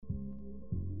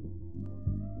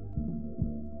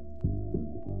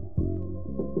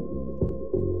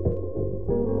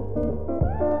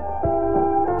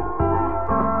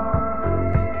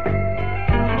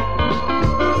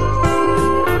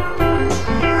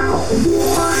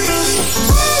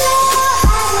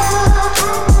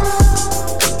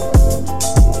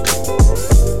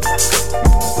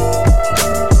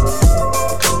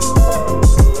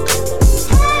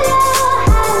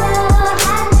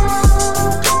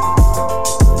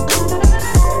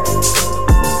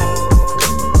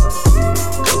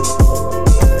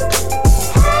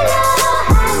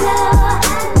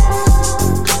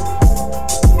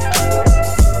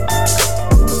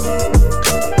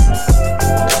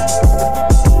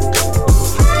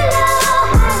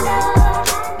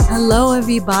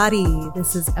everybody.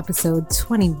 This is episode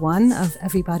 21 of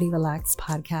Everybody Relax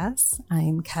podcast.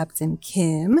 I'm Captain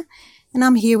Kim, and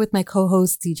I'm here with my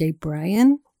co-host DJ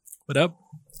Brian. What up?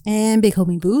 And Big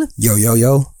Homie Booth. Yo, yo,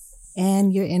 yo.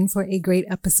 And you're in for a great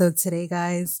episode today,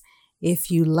 guys.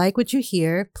 If you like what you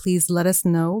hear, please let us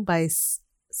know by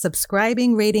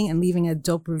subscribing, rating, and leaving a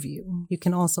dope review. You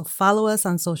can also follow us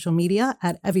on social media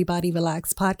at Everybody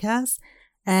Relax Podcast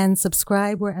and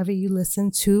subscribe wherever you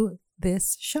listen to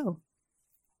this show.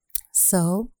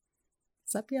 So,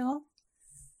 what's up, y'all?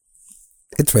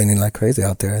 It's raining like crazy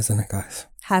out there, isn't it, guys?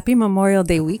 Happy Memorial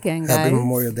Day weekend, guys. Happy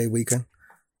Memorial Day weekend.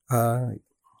 I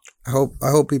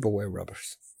hope people wear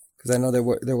rubbers. Because I know they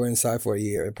were inside for a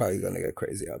year. It's probably going to get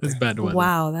crazy out there. It's bad weather.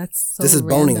 Wow, that's so This is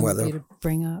random boning weather. for you to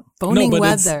bring up. Boning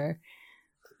weather.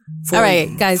 All right,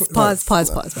 guys, pause.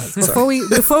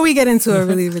 Before we get into a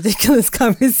really ridiculous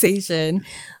conversation,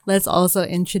 let's also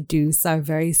introduce our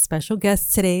very special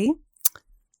guest today,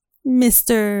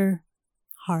 Mr.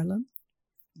 Harlem.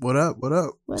 What up?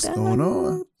 What's going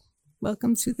on?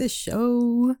 Welcome to the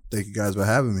show. Thank you guys for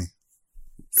having me.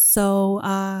 So,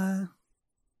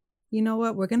 you know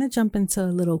what? We're going to jump into a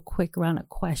little quick round of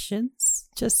questions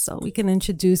just so we can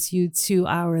introduce you to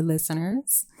our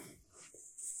listeners.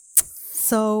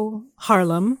 So,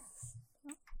 Harlem,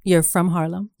 you're from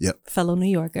Harlem. Yep. Fellow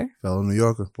New Yorker. Fellow New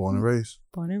Yorker, born and raised.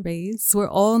 Born and raised. We're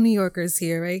all New Yorkers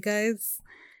here, right, guys?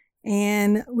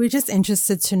 And we're just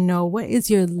interested to know, what is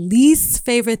your least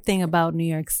favorite thing about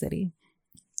New York City?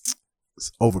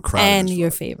 It's overcrowded. And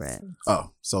your favorite. Oh,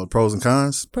 so pros and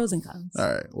cons? Pros and cons.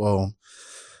 All right. Well,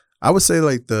 I would say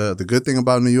like the good thing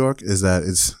about New York is that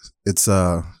it's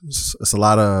a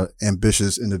lot of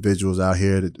ambitious individuals out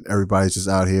here. That everybody's just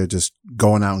out here just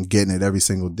going out and getting it every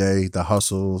single day. The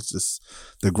hustles, just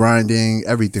the grinding,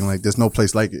 everything. Like there's no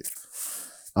place like it.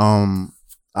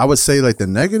 I would say like the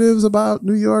negatives about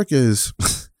New York is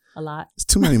a lot. There's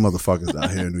too many motherfuckers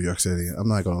out here in New York City. I'm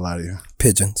not gonna lie to you.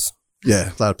 Pigeons.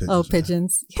 Yeah, a lot of pigeons. Oh,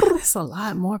 pigeons. Yeah, there's a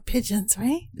lot more pigeons,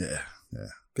 right? Yeah.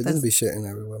 Pigeons be shitting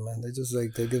everywhere, man. They just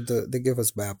like they give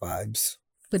us bad vibes.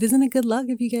 But isn't it good luck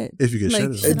if you get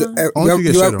shit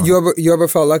on? You ever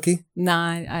felt lucky? Nah,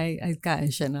 I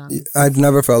got shit on. I've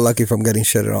never felt lucky from getting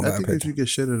shitted on by a pigeon. If you get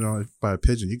shitted on by a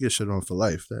pigeon, you get shitted on for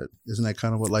life. Isn't that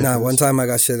kind of what life is? Nah, one time I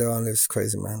got shitted on. It was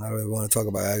crazy, man. I don't even want to talk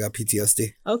about it. I got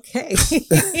PTSD. Okay.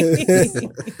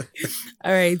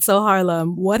 All right. So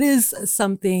Harlem, what is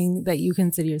something that you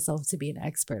consider yourself to be an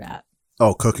expert at?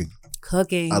 Oh, cooking.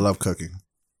 Cooking. I love cooking.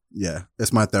 Yeah,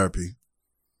 it's my therapy.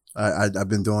 I've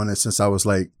been doing it since I was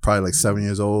probably 7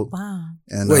 years old. Wow.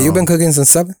 And wait, you've been cooking since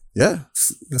 7? Yeah.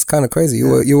 That's kind of crazy.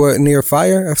 You were near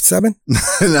fire at 7?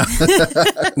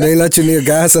 They let you near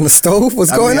gas on the stove?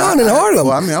 What's going on in Harlem?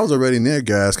 Well, I was already near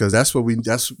gas because that's we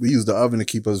use the oven to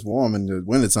keep us warm in the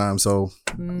wintertime. So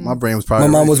my brain was probably.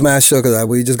 My mom was mad shook because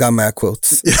we just got mad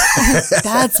quilts.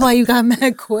 That's why you got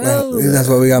mad quilts. That's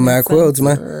why we got mad quilts,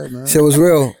 man. Shit was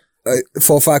real.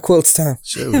 4 or 5 quilts time.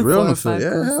 Shit was real. Yeah,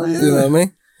 hell yeah. You know what I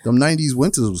mean? Them 90s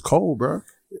winters was cold, bro.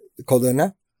 Colder than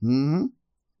that? Mm-hmm.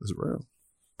 It's real.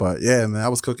 But yeah, man, I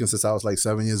was cooking since I was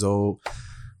 7 years old.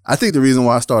 I think the reason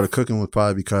why I started cooking was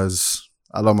probably because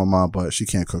I love my mom, but she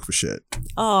can't cook for shit.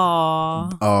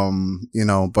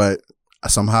 Aww. But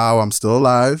somehow I'm still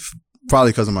alive.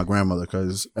 Probably because of my grandmother,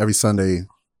 because every Sunday,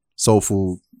 soul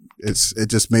food, it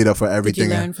just made up for everything.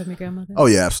 Did you learn from your grandmother? Oh,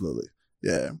 yeah, absolutely.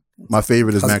 Yeah. My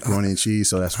favorite is macaroni and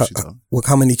cheese, so that's what she does.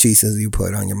 How many cheeses do you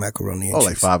put on your macaroni and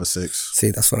cheese? 5 or 6.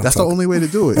 See, that's what I'm That's talking. the only way to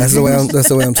do it. That's the way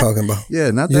I'm talking about. Yeah,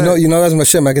 not that. You know that's my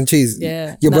shit, mac and cheese.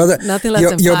 Yeah. Your brother. Nothing less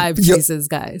than 5 cheeses,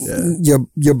 guys. Yeah.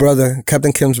 Your brother,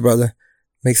 Captain Kim's brother,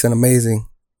 makes an amazing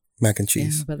mac and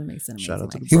cheese. Yeah, my brother makes an amazing Shout out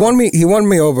to the He won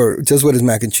me over just with his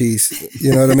mac and cheese.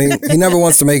 You know what I mean? He never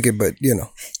wants to make it, but I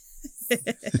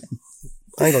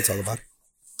ain't gonna talk about it.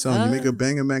 Telling you, make a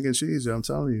banging mac and cheese. I'm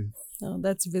telling you. No,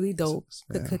 that's really dope.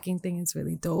 The cooking thing is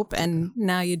really dope. And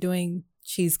now you're doing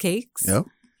cheesecakes. Yep.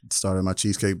 Started my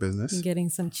cheesecake business. You're getting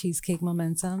some cheesecake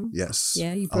momentum. Yes.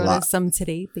 Yeah, you brought us some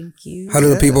today. Thank you. How do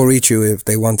the people reach you if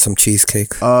they want some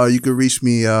cheesecake? You can reach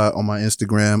me on my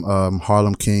Instagram,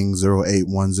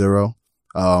 HarlemKing0810.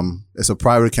 It's a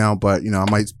private account, but I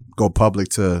might go public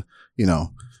to,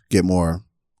 get more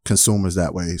consumers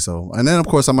that way. So, and then of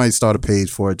course I might start a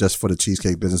page for it just for the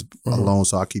cheesecake business alone.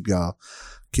 So I'll keep y'all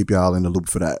in the loop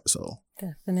for that. So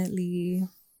definitely.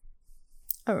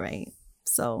 All right.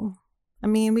 So,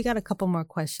 we got a couple more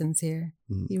questions here.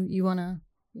 Mm-hmm. You wanna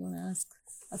ask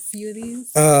a few of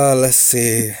these? Let's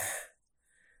see.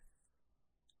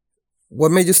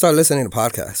 What made you start listening to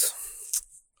podcasts?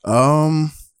 I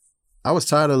was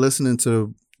tired of listening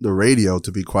to the radio,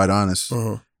 to be quite honest.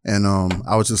 Mm-hmm. and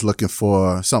I was just looking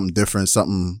for something different,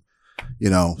 something,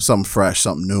 something fresh,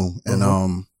 something new,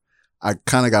 and I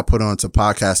kind of got put onto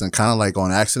podcasting kind of like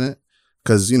on accident,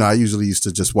 because I usually used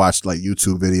to just watch like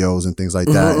YouTube videos and things like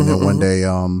that, and then one day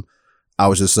I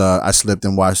was just I slipped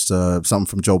and watched something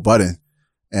from Joe Budden.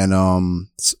 And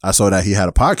I saw that he had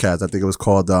a podcast. I think it was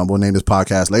called we'll name this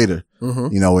podcast later.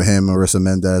 With him, Marissa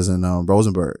Mendez, and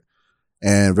Rosenberg,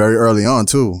 and very early on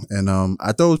too. And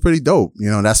I thought it was pretty dope.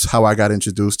 That's how I got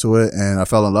introduced to it, and I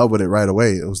fell in love with it right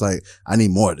away. It was like, I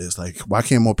need more of this. Like, why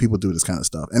can't more people do this kind of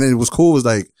stuff? And it was cool. It was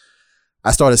like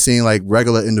I started seeing like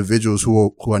regular individuals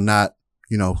who are not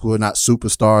who are not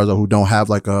superstars or who don't have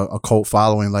like a cult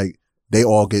following, like. They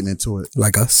all getting into it.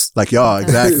 Like us. Like y'all,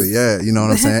 exactly. Yeah. You know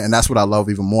what I'm saying? And that's what I love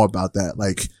even more about that.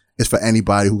 Like, it's for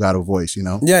anybody who got a voice,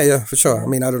 Yeah, for sure. I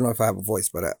mean, I don't know if I have a voice,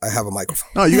 but I have a microphone.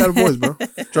 No, you got a voice, bro.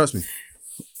 Trust me.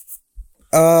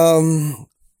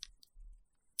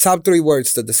 Top 3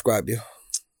 words to describe you.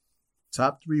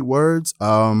 Top 3 words.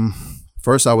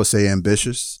 First I would say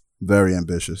ambitious. Very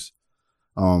ambitious.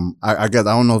 I guess,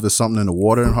 I don't know if there's something in the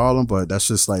water in Harlem, but that's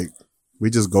just like, we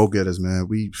just go-getters, man.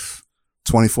 We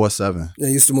 24/7.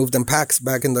 They used to move them packs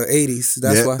back in the 80s.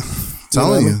 That's why.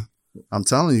 I'm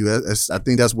telling you. I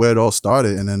think that's where it all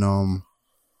started. And then, I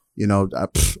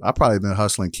probably been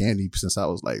hustling candy since I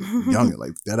was like young,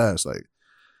 like dead ass. Like,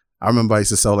 I remember I used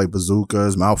to sell like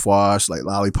bazookas, mouthwash, like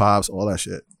lollipops, all that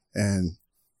shit. And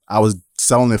I was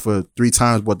selling it for 3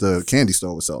 times what the candy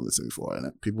store was selling it to me for.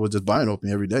 And people were just buying off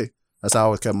me every day. That's how I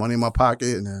always kept money in my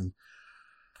pocket. And then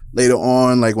later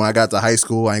on, like when I got to high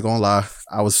school, I ain't gonna lie,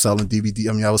 I was selling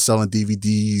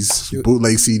DVDs,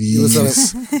 bootleg CDs.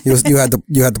 You had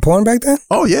the porn back then?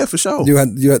 Oh yeah, for sure. You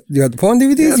had the porn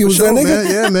DVDs? Yeah, you was sure, that nigga?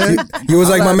 man. Yeah, man. You was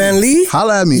like my man Lee?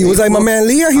 Holla at me. You was like my man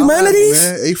Lee at Humanities?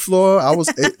 Man, 8th floor. I was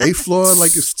 8th floor,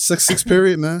 like sixth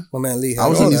period, man. My man Lee had I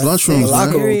was in these lunchrooms, in the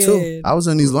locker room too. I was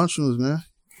in these lunchrooms, man.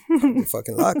 The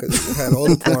fucking lockers. You had all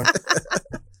the porn.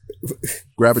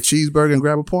 Grab a cheeseburger and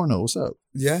grab a porno. What's up?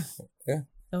 Yeah.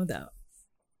 No doubt.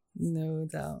 No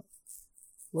doubt.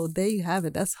 Well, there you have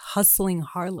it. That's hustling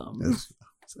Harlem. Yes.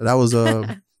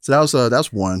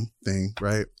 That's one thing,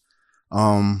 right?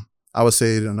 I would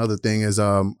say another thing is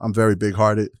I'm very big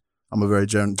hearted. I'm a very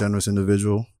generous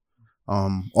individual.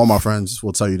 All my friends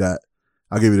will tell you that.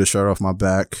 I'll give you the shirt off my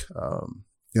back.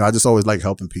 I just always like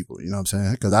helping people. You know what I'm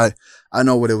saying? Because I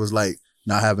know what it was like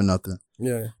not having nothing.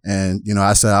 Yeah. And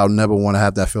I said I'll never want to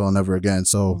have that feeling ever again.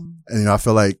 So and I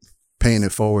feel like paying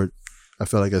it forward. I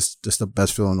feel like it's just the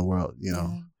best feeling in the world,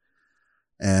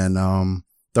 And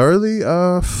thirdly,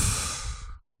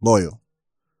 loyal.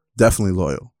 Definitely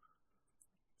loyal.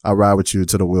 I ride with you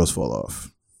till the wheels fall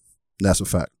off. That's a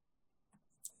fact.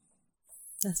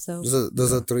 That's so.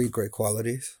 Those are 3 great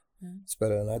qualities. It's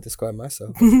better than I describe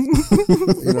myself.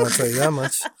 I'll tell you that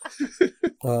much.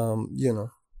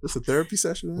 It's a therapy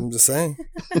session, man. I'm just saying.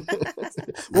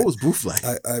 What was Booth like?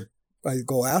 I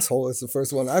go asshole. It's the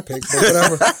first one I picked, but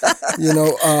whatever.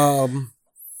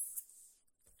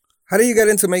 How do you get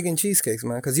into making cheesecakes,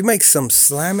 man? Because you make some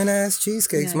slamming ass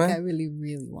cheesecakes, man. I really,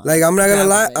 really want. Like I'm not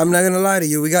gonna lie to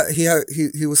you.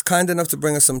 He was kind enough to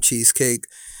bring us some cheesecake,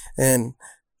 and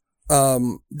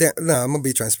I'm gonna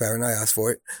be transparent. I asked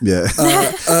for it. Yeah,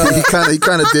 he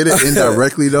kind of did it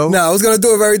indirectly though. No, I was gonna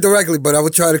do it very directly, but I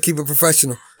would try to keep it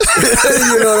professional.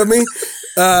 You know what I mean?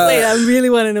 Wait, I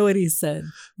really want to know what he said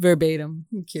verbatim.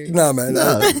 I'm curious. Nah, man.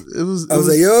 It was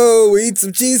like, yo, we eat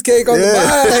some cheesecake on the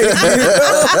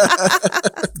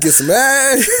bike. Get some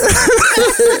ass.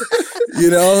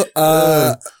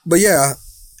 But yeah,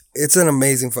 it's an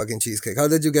amazing fucking cheesecake. How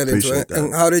did you get into it? That.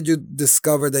 And how did you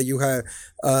discover that you had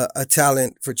a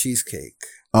talent for cheesecake?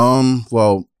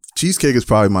 Well, cheesecake is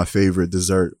probably my favorite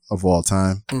dessert of all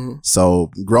time. Mm-hmm. So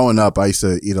growing up, I used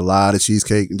to eat a lot of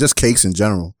cheesecake and just cakes in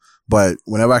general. But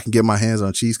whenever I can get my hands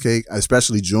on cheesecake,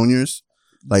 especially Juniors,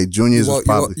 like Juniors is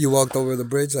probably... You walked over the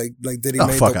bridge? Like did he he made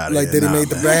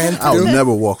the brand? I would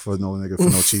never walk for no nigga for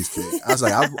no cheesecake. I was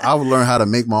like, I would learn how to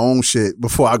make my own shit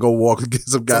before I go walk and get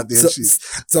some goddamn cheese.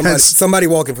 Somebody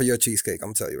walking for your cheesecake,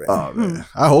 I'm telling you right now. Oh, man.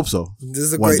 I hope so.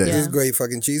 This is great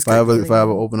fucking cheesecake. If I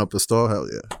ever open up a store, hell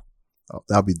yeah. Oh,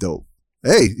 that'd be dope.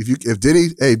 Hey, if Diddy,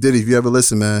 if you ever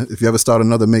listen, man, if you ever start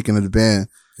another making of the band,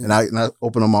 and I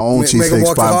open up my own cheesecake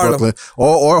spot in Brooklyn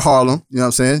or Harlem, you know what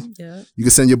I'm saying? Yeah. You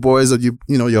can send your boys or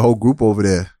your whole group over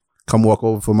there. Come walk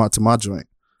over to my joint.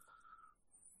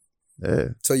 Yeah.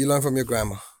 So you learned from your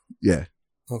grandma? Yeah.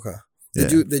 Okay.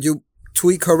 Did you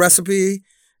tweak her recipe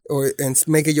and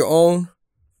make it your own?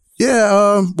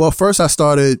 Yeah, well, first I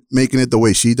started making it the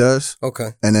way she does. Okay.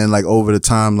 And then like over the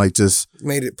time, like just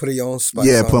put your own spice.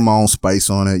 Yeah, put my own spice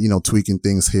on it, tweaking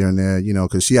things here and there,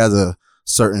 because she has a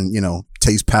certain,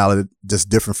 taste palette just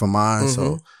different from mine.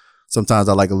 So sometimes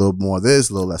I like a little more of this,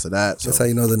 a little less of that. So. That's how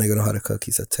you know the nigga know how to cook.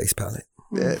 He's a taste palette.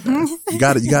 Yeah, man. You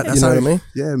got it. That's You know how what I mean?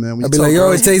 Yeah, man. When I'll you be talk like, yo,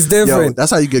 girls- it tastes Yo, different.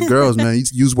 that's how you get girls, man. You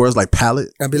use words like palate.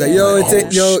 I'll be like, Yeah.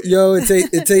 yo, Oh,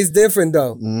 it tastes different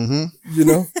though. Mm-hmm. You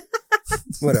know?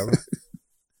 Whatever.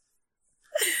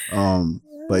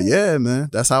 But yeah, man,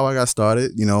 that's how I got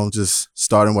started. Just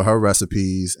starting with her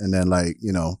recipes, and then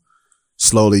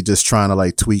slowly just trying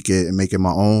to tweak it and make it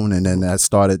my own. And then that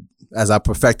started as I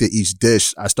perfected each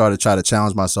dish. I started trying to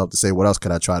challenge myself to say, what else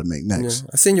could I try to make next? Yeah.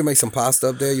 I seen you make some pasta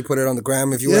up there. You put it on the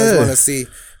gram. If you guys want to see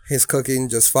his cooking,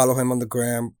 just follow him on the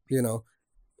gram.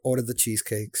 Order the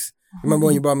cheesecakes. Remember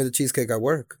when you brought me the cheesecake at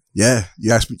work? Yeah,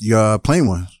 you asked me, plain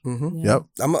one. Mm-hmm. Yeah. Yep,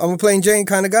 I'm a plain Jane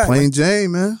kind of guy. plain man.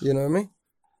 Jane, man. You know what I mean?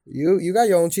 You got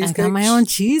your own I cheesecake. got my own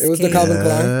cheesecake. It was the Calvin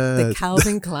Klein. The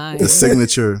Calvin Klein. The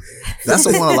signature. That's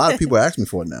the one a lot of people ask me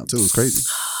for now too. It's crazy.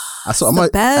 the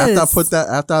best.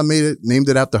 After I named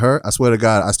it after her, I swear to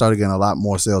God, I started getting a lot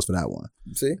more sales for that one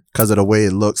See? because of the way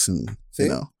it looks and See?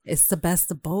 It's the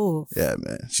best of both. Yeah,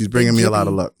 man. She's bringing me a lot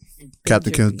of luck.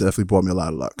 Captain Kim Jerry. definitely brought me a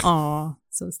lot of luck. Aw,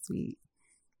 so sweet.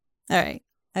 All right.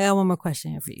 I got one more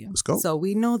question here for you. Let's go. So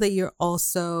we know that you're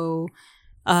also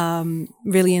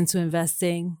really into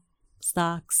investing,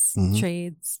 stocks, Mhm.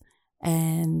 trades,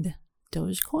 and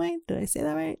Dogecoin. Did I say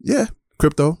that right? Yeah,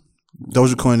 crypto.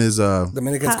 Dogecoin is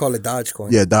Dominicans call it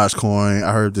Dogecoin. yeah, Dogecoin.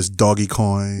 I heard this doggy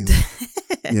coin.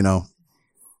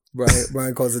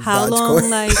 Brian calls it How Dogecoin.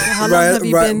 long have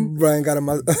you been? Brian got a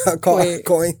Wait.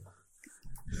 coin.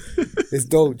 It's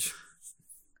Doge.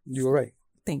 You were right.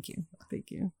 Thank you.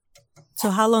 So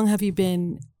how long have you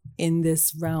been in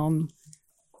this realm,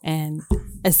 and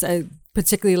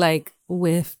particularly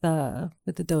with the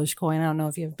Dogecoin? I don't know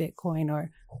if you have Bitcoin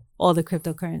or all the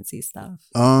cryptocurrency stuff.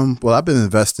 Well, I've been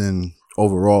investing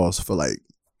overall for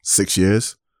 6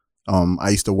 years. I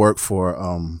used to work for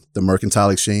the Mercantile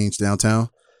Exchange downtown,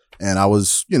 and I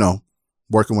was,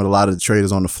 working with a lot of the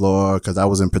traders on the floor because I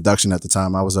was in production at the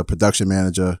time. I was a production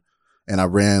manager, and I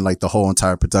ran the whole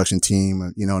entire production team,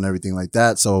 and everything like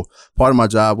that. So part of my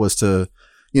job was to,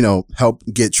 help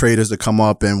get traders to come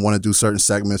up and want to do certain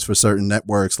segments for certain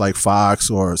networks like Fox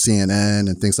or CNN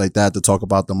and things like that to talk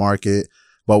about the market.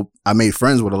 But I made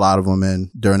friends with a lot of them. And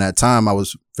during that time, I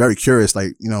was very curious,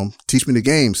 teach me the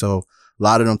game. So a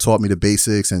lot of them taught me the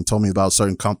basics and told me about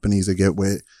certain companies to get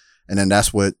with. And then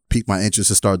that's what piqued my interest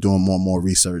to start doing more and more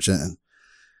research. And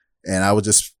I was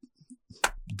just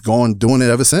doing it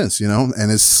ever since, and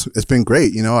it's been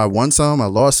great. I won some, I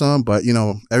lost some, but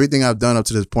everything I've done up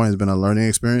to this point has been a learning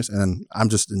experience, and I'm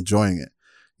just enjoying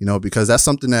it, because that's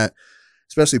something that,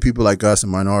 especially people like us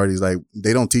and minorities,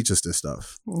 they don't teach us this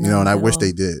stuff, No, and I at wish all.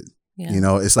 they did.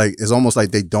 Yeah. It's almost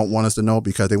like they don't want us to know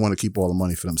because they want to keep all the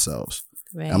money for themselves.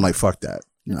 Right. I'm like, fuck that.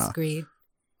 That's Nah. great.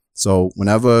 So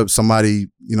whenever somebody,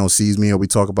 sees me or we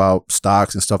talk about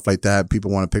stocks and stuff like that,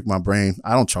 people want to pick my brain.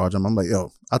 I don't charge them. I'm like,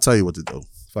 yo, I'll tell you what to do.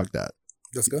 Fuck that.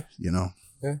 That's good.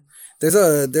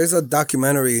 There's a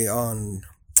documentary on.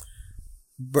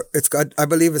 It's got. I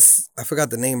believe I forgot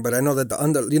the name, but I know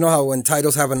that You know how when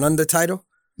titles have an undertitle,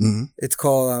 Mm-hmm. it's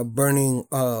called "Burning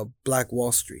Black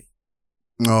Wall Street."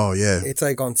 Oh, yeah. It's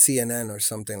on CNN or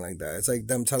something like that. It's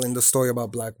them telling the story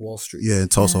about Black Wall Street. Yeah, in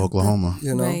Tulsa, Yeah. Oklahoma.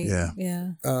 Right. Yeah.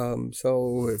 Yeah.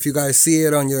 So if you guys see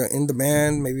it on your in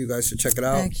demand, maybe you guys should check it I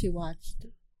out. actually watched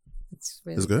it. It's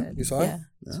really It's good? You saw it? Yeah,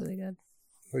 it's really good.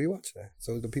 Where do you watch that?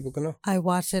 So the people can know. I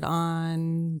watched it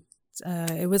on.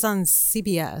 It was on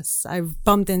CBS. I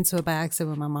bumped into it by accident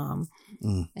with my mom,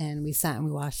 and we sat and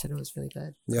we watched it. It was really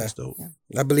good. Yeah. That's dope.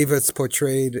 I believe it's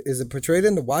portrayed. Is it portrayed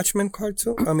in the Watchmen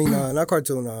cartoon? I mean, not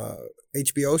cartoon.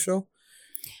 HBO show.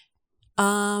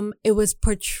 It was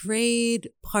portrayed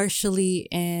partially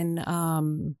in.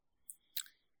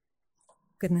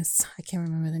 Goodness, I can't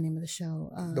remember the name of the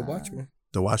show. The Watchmen.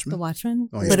 The Watchmen? The Watchmen,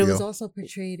 Oh, but it HBO. was also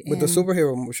portrayed With in the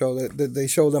superhero show that they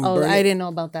show them. Oh, burning. I didn't know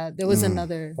about that. There was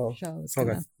another Oh, show. It's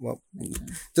Okay. gonna- Well,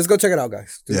 just go check it out,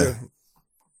 guys. Yeah.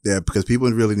 Yeah, because people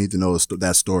really need to know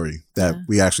that story, that Yeah.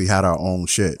 we actually had our own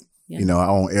shit. Yeah. Our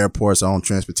own airports, our own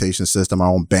transportation system, our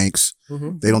own banks.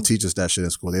 Mm-hmm. They don't teach us that shit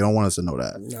in school. They don't want us to know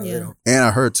that. No, Yeah. they don't. And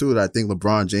I heard too that I think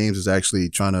LeBron James is actually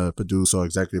trying to produce or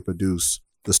executive produce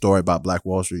the story about Black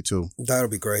Wall Street too. That'll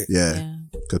be great. Yeah, Yeah.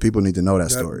 because people need to know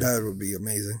that story. That would be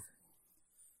amazing.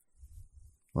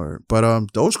 But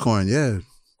Dogecoin, yeah,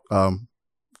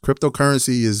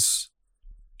 cryptocurrency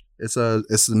it's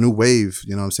a new wave.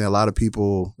 You know what I'm saying? A lot of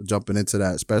people are jumping into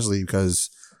that, especially because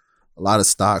a lot of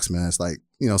stocks, man. It's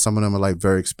some of them are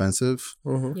very expensive.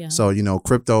 Mm-hmm. Yeah. So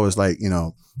crypto is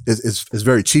it's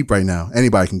very cheap right now.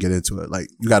 Anybody can get into it.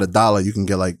 You got $1, you can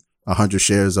get 100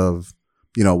 shares of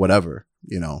whatever,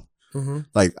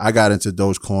 Like I got into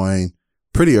Dogecoin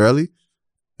pretty early,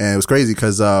 and it was crazy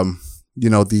because,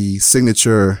 the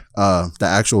signature, the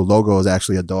actual logo is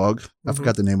actually a dog. I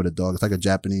forgot the name of the dog. It's like a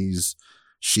Japanese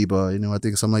Shiba, I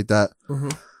think something like that.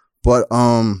 But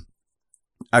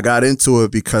I got into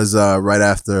it because right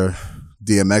after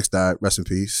DMX died, rest in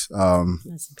peace. I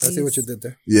see what you did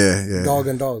there. Yeah. Dog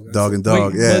and dog. Dog and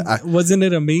dog. Wait, yeah. Wasn't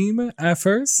it a meme at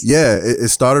first? Yeah, it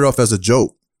started off as a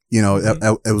joke.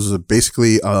 It was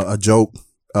basically a joke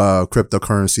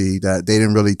cryptocurrency that they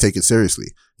didn't really take it seriously.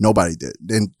 Nobody did.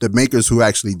 And the makers who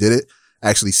actually did it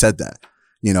actually said that.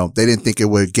 They didn't think it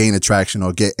would gain attraction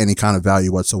or get any kind of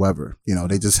value whatsoever.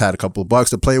 They just had a couple of bucks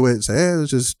to play with and say, hey,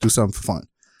 let's just do something for fun.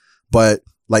 But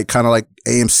kind of like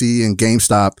AMC and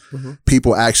GameStop,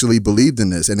 people actually believed in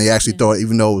this, and they actually thought,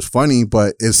 even though it was funny,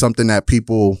 but it's something that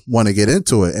people want to get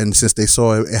into it. And since they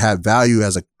saw it had value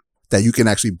that you can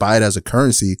actually buy it as a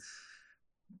currency,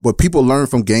 what people learn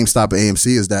from GameStop and AMC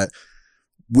is that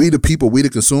we the people, we the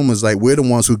consumers, we're the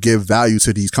ones who give value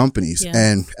to these companies. Yeah.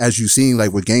 And as you've seen,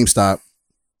 with GameStop,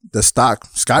 the stock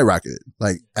skyrocketed.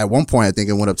 At one point, I think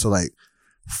it went up to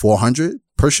 400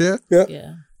 per share.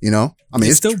 Yeah. I mean,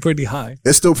 it's still pretty high.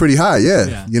 It's still pretty high,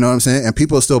 yeah. You know what I'm saying? And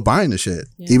people are still buying the shit.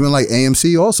 Yeah. Even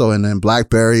AMC also, and then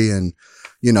BlackBerry and,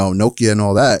 Nokia and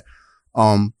all that.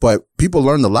 But people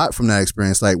learned a lot from that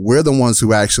experience. We're the ones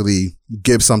who actually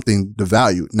give something the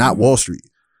value, not Wall Street.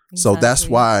 Exactly. So that's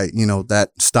why, that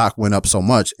stock went up so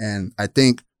much. And I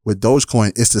think with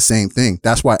Dogecoin, it's the same thing.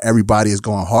 That's why everybody is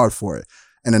going hard for it.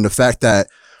 And then the fact that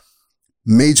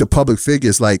major public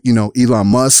figures Elon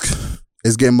Musk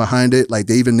is getting behind it.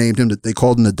 They even named him, they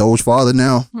called him the Doge Father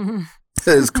now.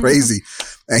 It's crazy.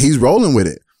 And he's rolling with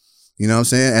it. You know what I'm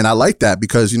saying? And I like that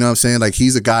because,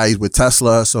 he's a guy, he's with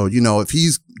Tesla. So, if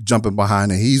he's jumping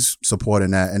behind it, he's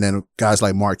supporting that. And then guys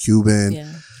like Mark Cuban.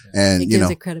 Yeah. And, it gives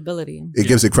it credibility. It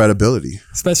gives it credibility.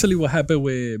 Especially what happened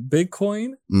with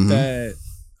Bitcoin, that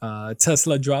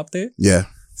Tesla dropped it. Yeah.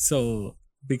 So,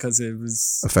 because it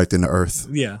was affecting the earth.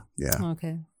 Yeah. Yeah.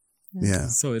 Okay. Yeah.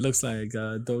 So it looks like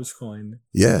Dogecoin.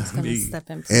 Yeah.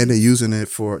 And they're using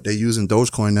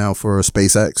Dogecoin now for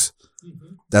SpaceX.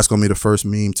 That's going to be the first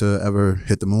meme to ever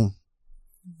hit the moon.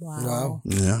 Wow.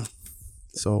 Yeah.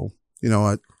 So,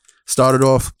 I started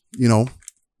off,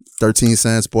 13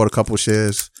 cents, bought a couple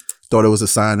shares, thought it was a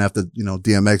sign after,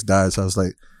 DMX died. So I was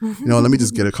like, let me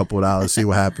just get a couple of dollars, see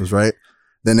what happens, right?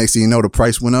 Then next thing you know, the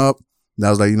price went up. And I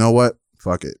was like, you know what?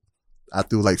 Fuck it. I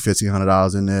threw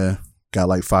 $1,500 in there,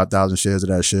 got 5,000 shares of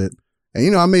that shit.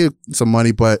 And, I made some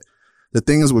money, but the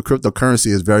thing is with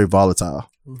cryptocurrency, it's very volatile.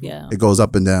 Yeah. It goes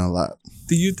up and down a lot.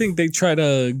 Do you think they try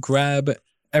to grab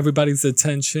everybody's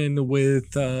attention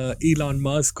with Elon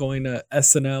Musk going to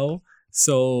SNL?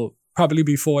 So probably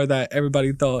before that,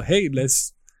 everybody thought, hey,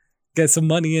 let's get some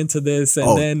money into this.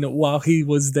 And then while he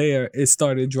was there, it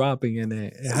started dropping and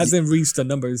it hasn't reached the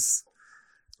numbers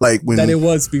that it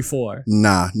was before.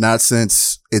 Nah, not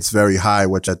since it's very high,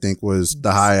 which I think was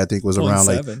the high, was around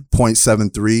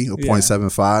 0.73 or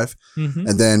 0.75.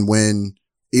 And then when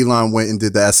Elon went and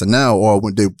did the SNL, or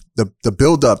when the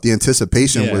build up, the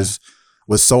anticipation was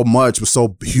so much, was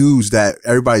so huge that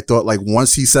everybody thought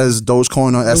once he says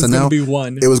Dogecoin on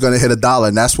SNL, it was going to hit $1.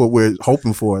 And that's what we're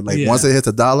hoping for. Once it hits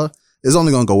 $1, it's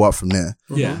only going to go up from there.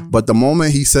 Yeah. But the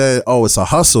moment he said, oh, it's a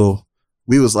hustle,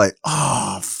 we was like,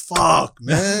 oh, fuck,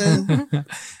 man.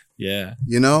 Yeah.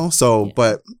 So,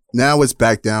 but now it's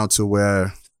back down to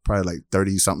where probably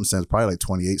 30 something cents, probably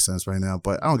 28 cents right now,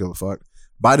 but I don't give a fuck.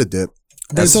 Buy the dip.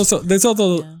 There's also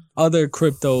other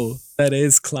crypto that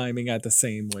is climbing at the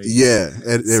same way. Yeah,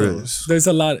 it is. There's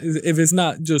a lot. If it's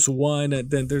not just one,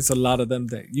 then there's a lot of them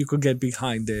that you could get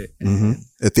behind it.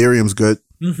 Ethereum's good.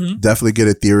 Definitely get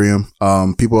Ethereum. A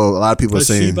lot of people are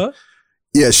saying Shiba?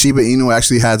 Yeah, Shiba Inu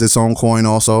actually has its own coin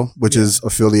also, which is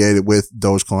affiliated with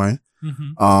Dogecoin.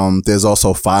 There's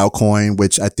also Filecoin,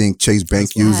 which I think Chase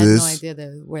Bank uses. I had no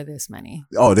idea where there's money.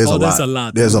 There's a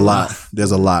lot. There's a lot.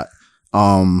 There's a lot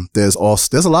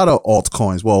of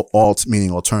altcoins. Well, alt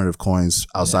meaning alternative coins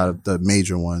outside of the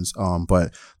major ones.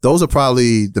 But those are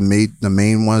probably the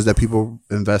main ones that people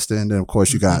invest in. And of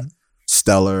course, you got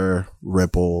Stellar,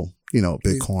 Ripple,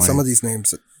 Bitcoin. Some of these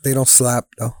names, they don't slap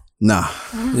though. Nah,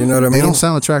 you know what I mean? They don't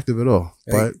sound attractive at all.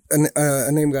 But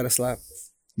a name got to slap.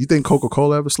 You think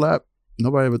Coca-Cola ever slapped?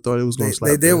 Nobody ever thought it was going to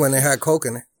slap. They did when they had Coke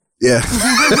in it. Yeah.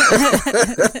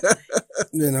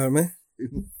 You know what I mean?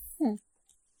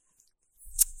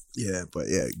 Yeah, but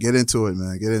get into it,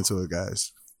 man. Get into it,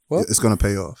 guys. Well, it's going to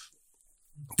pay off.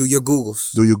 Do your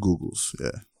Googles.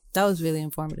 Yeah. That was really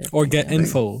informative. Or get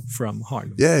info from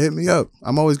Harlem. Yeah, hit me up.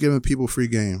 I'm always giving people free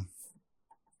game.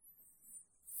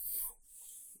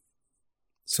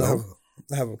 So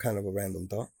I have a kind of a random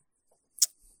thought.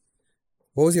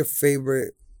 What was your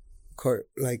favorite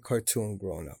cartoon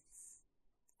growing up?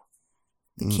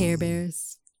 The Care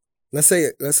Bears. Let's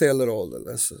say a little older.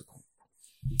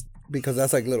 Because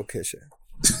that's like little kid shit.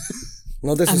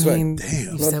 No disrespect. I mean,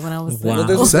 Damn. you said when I was Wow. No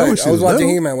little. Is that what disrespect. she I was was watching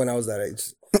little? He-Man when I was that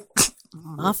age.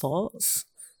 My fault.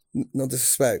 No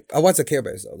disrespect. I watched the Care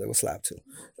Bears though. They were slap too.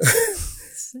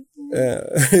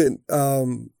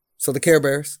 So the Care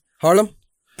Bears. Harlem?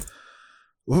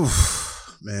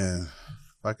 Oof, man.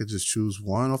 If I could just choose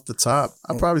one off the top,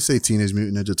 I'd probably say Teenage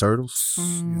Mutant Ninja Turtles.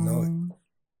 You know it.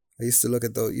 I used to look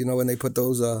at those, when they put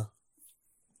those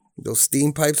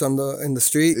steam pipes in the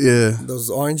street, Yeah. those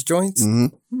orange joints. hmm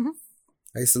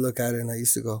I used to look at it and I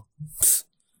used to go,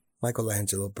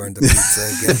 Michelangelo burned the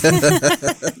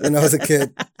pizza again. When I was a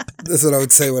kid, that's what I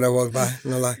would say when I walked by.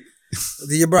 No lie.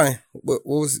 Brian, what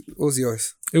was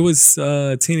yours? It was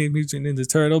Teenage Mutant Ninja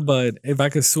Turtle, but if I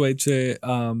could switch it,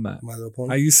 My Little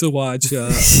Pony. I used to watch a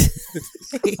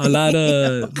lot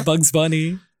of Bugs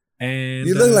Bunny, and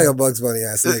You look like a Bugs Bunny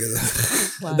ass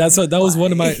nigga. Why? that was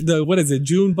one of my Why? what is it,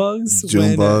 June Bugs?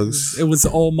 June Bugs. It was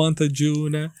all month of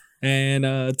June,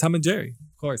 and Tom and Jerry,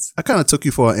 of course. I kind of took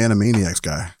you for an Animaniacs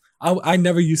guy. I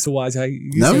never used to watch. I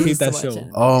used Never? to hate that Used to show. watch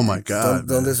it. Oh my God.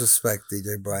 Don't man. disrespect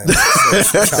DJ Brian.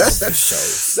 Childish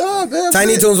shows. Nah, man,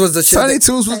 Tiny Toons was the shit. Tiny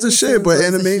Toons was the Tiny shit, Toons but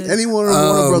was the shit. any one of the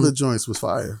Warner Brother joints was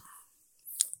fire.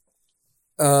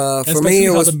 For Especially me,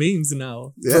 it how was the memes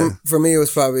now. Yeah. for me it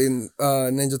was probably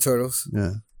Ninja Turtles.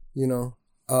 Yeah. You know,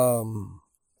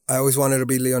 I always wanted to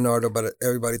be Leonardo, but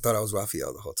everybody thought I was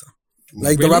Raphael the whole time.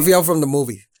 Like Really? the Raphael from the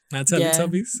movie. Not Yeah,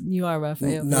 Teletubbies. you are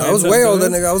Raphael. No, Yeah, I was that's way older,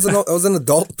 good. nigga. I was an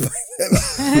adult.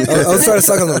 I was trying to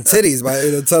suck on some titties by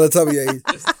the Teletubby age.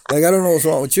 Like I don't know what's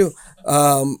wrong with you.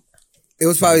 It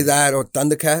was probably that or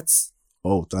Thundercats,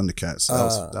 Oh, Thundercats.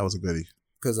 That was a goodie.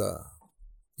 because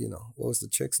what was the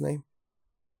chick's name?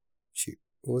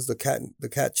 What was the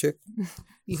cat chick?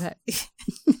 You had.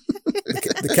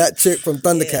 The cat chick from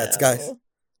Thundercats, guys.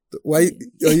 Why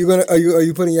are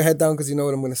you putting your head down because you know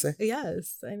what I'm gonna say?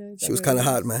 Yes, I know. She was kind of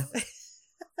hot, man.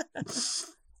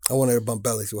 I wanted to bump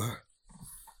bellies with her,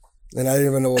 and I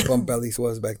didn't even know what bump bellies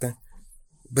was back then.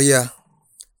 But yeah,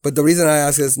 but the reason I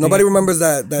ask is nobody remembers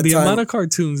that The time. amount of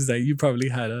cartoons that you probably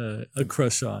had a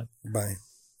crush on. Brian,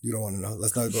 you don't want to know.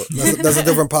 Let's not go. That's a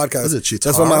different podcast. Was it Chitara?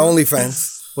 That's what my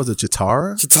OnlyFans. Was it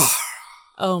Chitara? Chitara.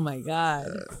 Oh my god.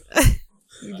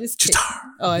 You just kicked. Chitara.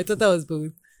 Oh, I thought that was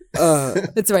Booth.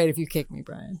 It's right if you kick me,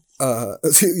 Brian.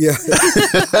 Yeah.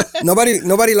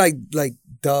 nobody like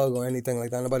Doug or anything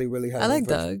like that. Nobody really had. I like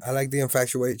infatuation. Doug. I like the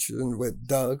infatuation with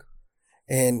Doug,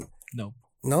 and No,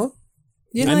 no.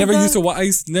 You I like never that? used to watch.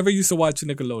 Never used to watch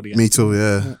Nickelodeon. Me too,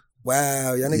 yeah.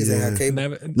 Wow, y'all niggas ain't Yeah. had cable.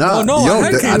 Never. Nah, oh, no, yo, I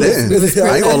had I cable. didn't.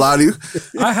 I ain't gonna lie to you.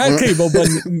 I had cable, but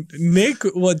Nick,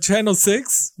 Channel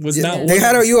 6 was not. They one.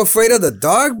 had Are You Afraid of the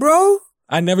Dark, bro?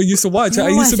 I never used to watch. You I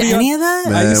don't used to watch be any on. of that?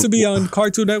 Man. I used to be on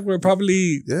Cartoon Network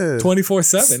probably Yeah.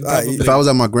 24/7. Probably. If I was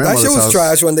at my That grandmother's shit was house,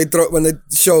 trash when they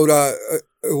showed what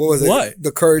was it? What?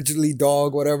 The Couragely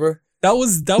Dog, whatever. That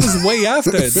was way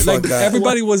after. Like that.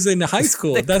 everybody was in high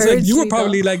school. The That's like you were Couragely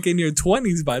probably Dog. like in your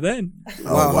 20s by then.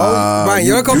 Oh, Wow. wow. Brian,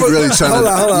 you're a couple- You really trying hold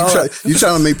to, on, hold on. you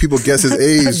trying to make people guess his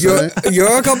age, son.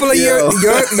 You're a couple of years.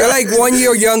 You're like 1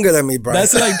 year younger than me, bro.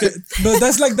 That's like, but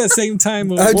that's like the same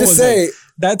time. I what just was say, it?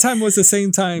 That time was the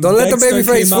same time. Don't let the Dexter baby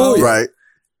face came fool out. you. Right.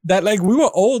 That like we were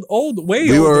way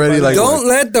We were older already, by like, then. don't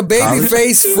let the baby College?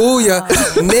 face fool you,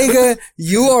 nigga.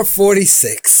 You are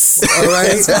 46. All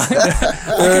right.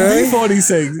 I could be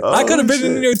 46. I could have been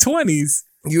in shit. your 20s.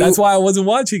 You- That's why I wasn't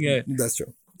watching it. That's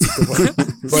true.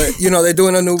 But they're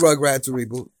doing a new Rugrats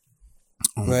reboot,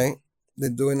 right?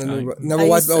 They're doing a new. Never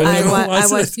watched the I original.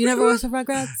 watched it. You never watched the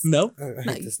Rugrats? No.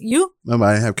 No, you? Remember,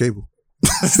 I didn't have cable.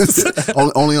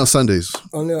 only on Sundays.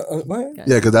 Only, what?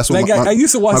 Yeah, because that's what Like my I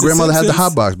used to watch. my The grandmother had the Simpsons.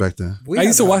 hot box back then. We I had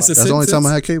used to that watch the one. That's the only time I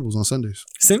Simpsons. had cables on Sundays.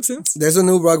 Simpsons. There's a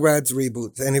new Rugrats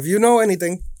reboot, and if you know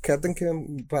anything, Captain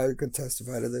Kim probably could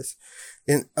testify to this.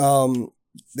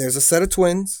 There's a set of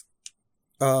twins,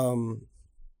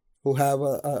 who have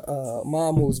a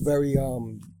mom who's very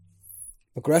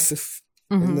aggressive.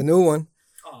 In the new one,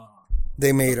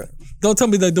 they made her. Don't tell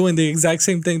me they're doing the exact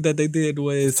same thing that they did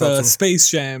with Talk to me. Space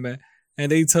Jam,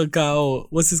 and they took out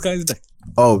what's this guy's name?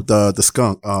 Oh, the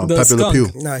skunk, Pepe Le skunk. Pew.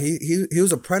 Nah, he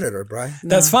was a predator, Brian.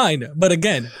 That's fine, but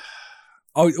again,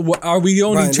 are we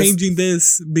only Brian, this- changing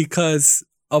this because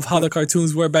of how the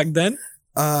cartoons were back then?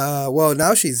 Well,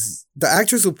 now she's the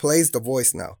actress who plays the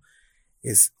voice now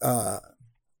is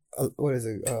what is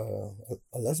it?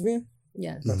 A lesbian?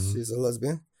 Yes. No, she's a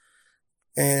lesbian,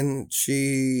 and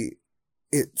she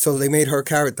so they made her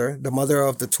character the mother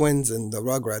of the twins and the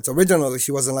Rugrats. Originally,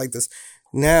 she wasn't like this.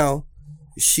 Now,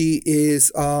 she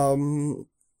is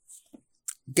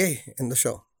gay in the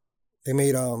show. They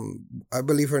made I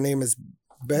believe her name is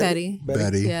Betty.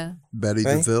 Betty. Yeah. Betty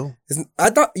Right? DeVille. I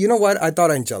thought, you know what? I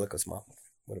thought Angelica's mom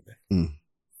would have been. Mm.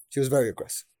 She was very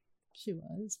aggressive. She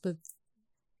was, but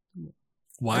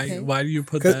Why? Okay. Why do you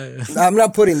put 'Cause that? I'm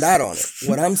not putting that on it.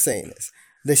 What I'm saying is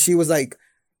that she was like,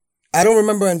 I don't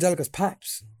remember Angelica's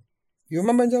pops. You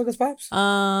remember Angelica's pops?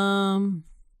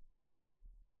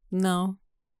 no.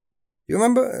 You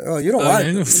remember? Oh, you don't watch.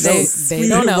 They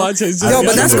don't know. Yo,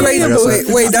 but that's Yeah. crazy. Like I Wait,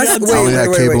 said, wait, that's I only had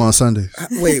wait, cable wait, on Sunday.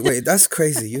 wait, that's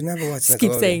crazy. You never watched Just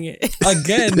keep Nickelodeon. saying it.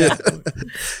 Again,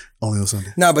 Only on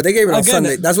Sunday. No, but they gave it on Again,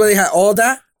 Sunday. That's where they had all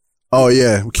that. Oh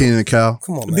yeah, Keenan and Cal.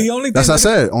 Come on, man. the only thing That's what I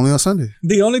that, said. Only on Sunday.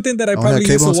 the only thing that I only probably had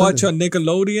used cable to on watch Sunday. on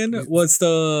Nickelodeon was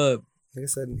the Like I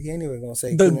said, he ain't even gonna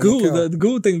say the Keenan and goo Kel. the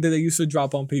goo thing that they used to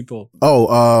drop on people. Oh,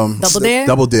 Double Dare?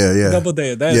 Double Dare. Yeah. Double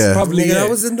Dare. That's Yeah. probably Nigga, it. that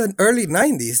was in the early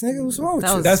 '90s. Nigga, what's wrong with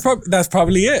That you? was- That's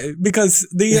probably it because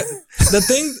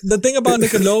the thing about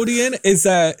Nickelodeon is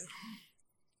that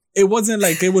it wasn't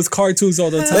like it was cartoons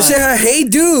all the That shit time. had Hey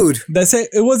Dude. That's it.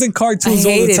 It wasn't I cartoons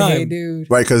all the hated time. Hey Dude.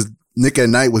 Right, because Nick at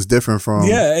Night was different from. Yeah,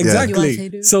 You watch Hey exactly.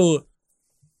 Dude? So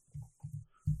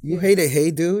You hated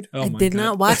Hey Dude? oh I my did God.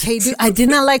 not watch Hey Dude. I did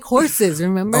not like horses,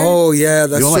 remember? Oh yeah,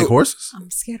 that's You don't true. like horses? I'm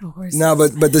scared of horses. No,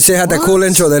 but the shit had that What? cool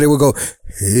intro that it would go,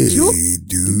 Hey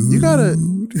Dude. You gotta.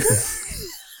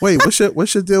 Wait,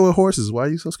 what's your deal with horses? Why are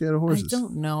you so scared of I horses?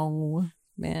 don't know,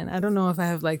 man. I don't know if I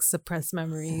have like suppressed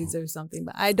memories or something,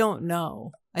 but I don't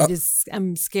know.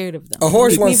 I'm scared of them. A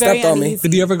horse They make once very stepped on me. uneasy.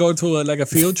 Did you ever go to a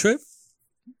field trip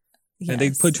and they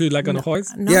Yes. put you like on a horse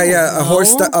No, Yeah, a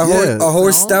horse, no. a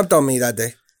horse No. stepped on me that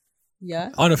day. Yeah.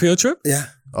 on a field trip Yeah,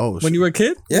 Oh, when you were a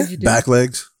kid? yeah. What'd you do? back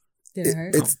legs. Did it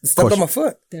hurt? It stepped on my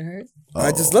foot. Did it hurt?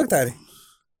 I just Oh. looked at it.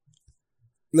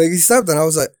 Like he stepped, and I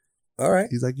was like, "All right,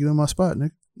 He's like, you in my spot,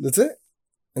 Nick. that's it."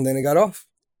 And then it got off.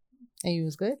 And you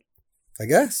was good? I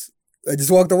guess I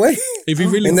just walked away, If you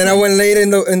really and then I went laid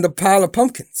in the pile of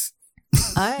pumpkins.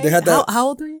 All right. They had that- How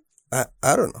old were you?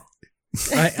 I don't know.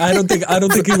 I don't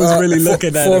think he was really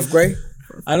looking at fourth him. grade.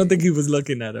 I don't think he was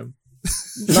looking at him.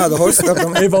 No, the horse stepped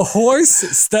on me. If a horse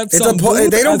steps It's on food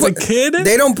they don't as put a kid,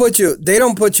 They don't put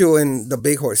you in the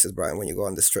big horses, Brian, when you go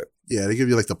on this trip. Yeah, they give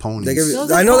you like the ponies. They give you.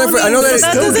 Those I are know that. I know that. ponies.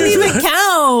 That It's doesn't good. even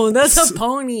count. That's a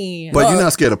pony. but you're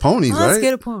not scared of ponies, I'm not right?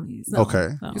 scared of ponies. No. Okay.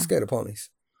 No. You're scared of ponies,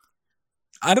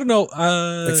 I don't know.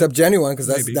 except Genuine, because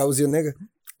maybe. that was your nigga.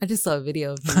 I just saw a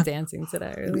video of him dancing to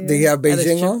that earlier. Did he have at a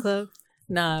Beijing strip on? club.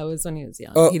 Nah, it was when he was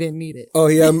young. Oh. He didn't need it. Oh,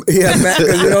 he had Matt,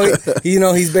 because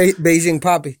he's Beijing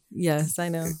Poppy. Yes, I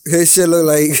know. His shit look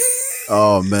like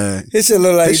Oh man. his shit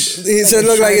look like it's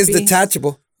Sharpie.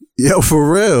 detachable. Yo,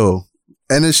 for real.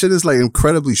 And this shit is like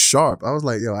incredibly sharp. I was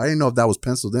like, yo, I didn't know if that was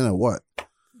penciled in or what.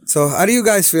 So, how do you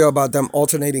guys feel about them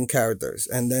alternating characters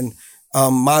and then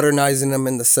modernizing them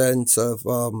in the sense of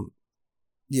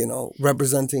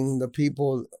representing the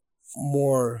people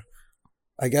more?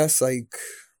 I guess like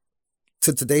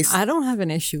to today's. I don't have an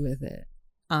issue with it,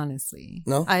 honestly.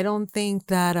 No? I don't think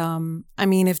that I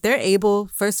mean, if they're able,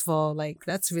 first of all, like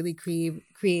that's really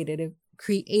creative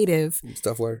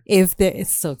Stuff where if they're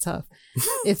it's so tough.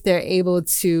 If they're able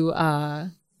to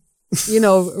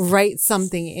write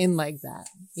something in like that,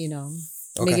 make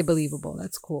Okay. it believable.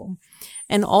 That's cool.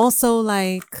 And also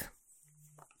like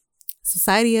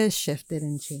society has shifted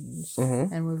and changed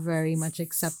Mhm. and we're very much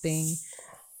accepting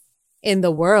in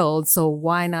the world. So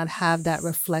why not have that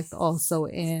reflect also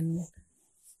in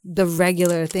the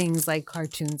regular things like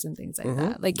cartoons and things like Mhm.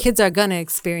 that? Like kids are gonna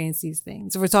experience these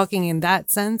things. If we're talking in that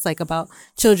sense, like about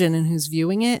children and who's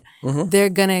viewing it, Mhm. they're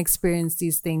gonna experience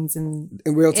these things in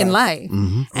in real time. life.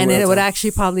 Mm-hmm. And real it would time.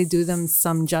 actually probably do them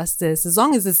some justice as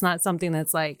long as it's not something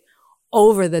that's like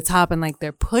over the top and like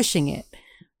they're pushing it.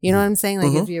 You know what I'm saying?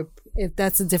 Like if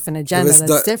that's a different agenda, it's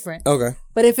that's the- different. Okay.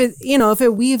 But if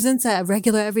it weaves into a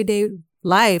regular everyday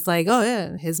life, like, oh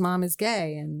yeah, his mom is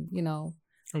gay and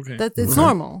okay. that it's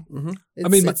normal. Mhm. It's,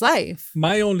 mean, it's life.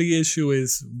 My only issue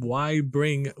is why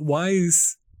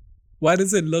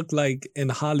does it look like in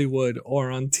Hollywood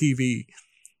or on TV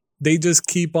they just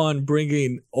keep on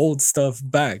bringing old stuff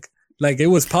back? Like it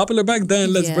was popular back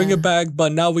then, let's bring Yeah. it back,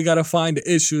 but now we gotta find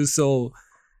issues. So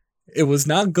it was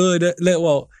not good.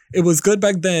 Well, it was good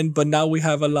back then, but now we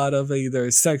have a lot of either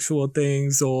sexual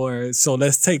things or so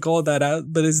let's take all that out,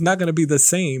 but it's not gonna be the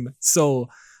same. So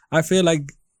I feel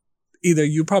like either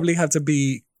you probably have to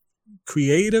be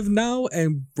creative now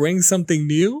and bring something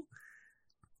new,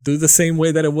 do the same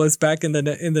way that it was back in the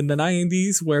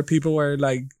 90s where people were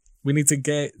like we need to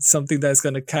get something that's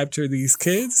going to capture these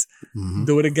kids. Mhm.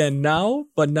 Do it again now,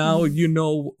 but now you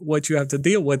know what you have to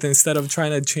deal with instead of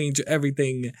trying to change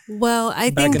everything. Well, I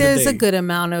Back think in the there's a day. good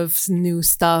amount of new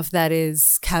stuff that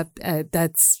is kept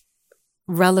that's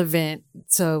relevant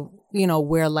to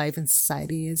where life and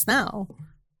society is now.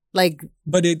 Like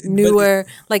But it newer,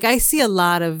 like I see a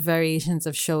lot of variations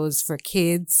of shows for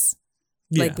kids,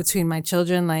 yeah. like between my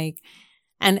children,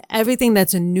 and everything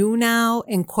that's new now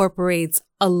incorporates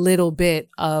a little bit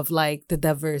of like the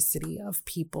diversity of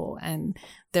people and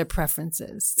their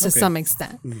preferences to Okay. some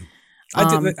extent. I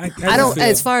Um, did- I don't, feel-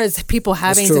 as far as people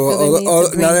having It's to true. feel the need to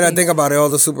bring Now that I things- think about it,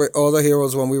 all the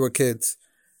heroes when we were kids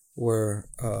were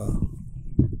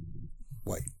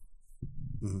white.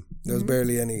 Mhm. There was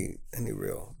barely any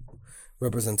real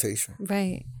representation.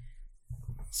 right.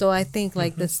 So I think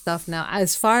like the stuff now,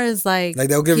 as far as like Like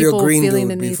they'll give you a people green feeling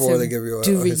dude the need before to they give you a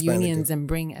do Hispanic reunions dude. and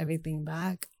bring everything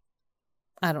back.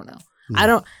 I don't know. Hmm. I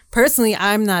don't personally.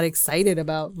 I'm not excited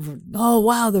about. Oh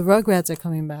wow, the Rugrats are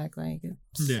coming back. Like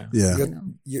Yeah. Yeah. you know.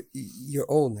 You're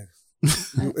old now.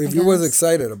 I If you was guess.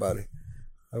 excited about it,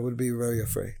 I would be very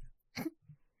afraid.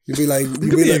 You'd be like, could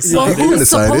be excited. Well, You'd be who's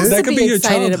excited. supposed That to could be be your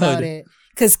excited about childhood. it?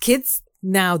 Because kids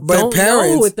now But don't know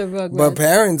parents- with the Rugrats. But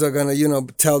parents are gonna,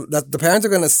 tell that the parents are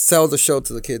gonna sell the show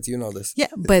to the kids. You know this. yeah,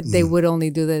 but they would only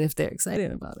do that if they're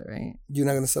excited about it, right? You're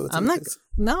not gonna sell it to I'm the not. kids.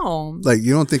 No, Like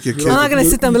you don't think your You kid? I'm not gonna you-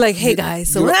 sit there and be like, "Hey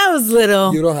guys, so you when I was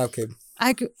little, You don't have cable.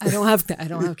 I don't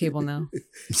have cable now.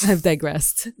 I've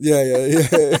digressed. Yeah.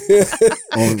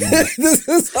 only, This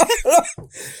is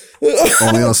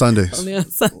only on Sundays. Only on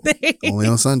Sunday. Only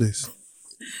on Sundays.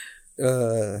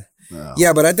 uh, No.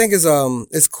 yeah, but I think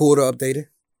it's cool to update it.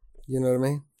 You know what I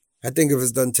mean? I think if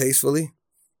it's done tastefully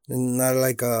and not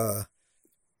like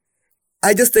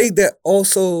I just think that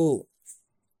also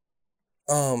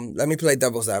let me play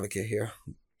devil's advocate here.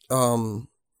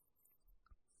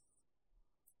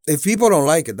 If people don't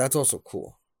like it, that's also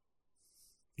cool.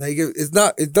 Like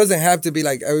it doesn't have to be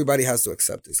like everybody has to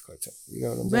accept this cartoon. You know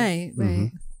what I'm saying? Right,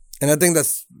 right. And I think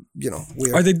that's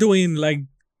weird. Are they doing like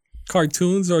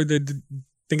cartoons or they're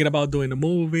thinking about doing a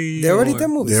movie? They already or- did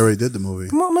movies. They already did the movie.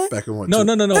 Come on, man. Back in what? No.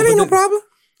 That but ain't no then- problem.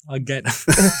 Again.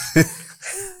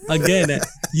 Again,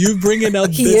 you bringing up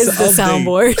He this is the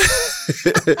update. soundboard.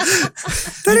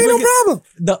 That ain't no problem.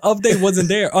 The update wasn't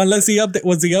there unless the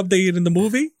update in the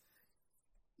movie.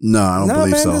 No, I don't No,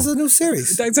 believe man, so. this is a new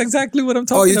series. That's exactly what I'm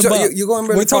Oh, talking about. you going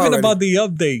really We're talking far about the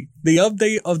update. The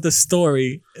update of the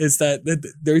story is that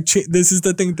they're this is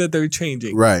the thing that they're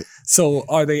changing. Right. So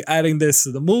are they adding this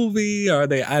to the movie? Are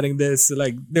they adding this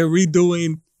like they're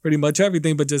redoing pretty much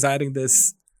everything, but just adding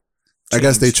this? I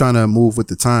guess they change? trying to move with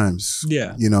the times.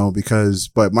 Yeah.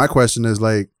 But my question is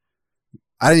like,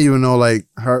 I didn't even know like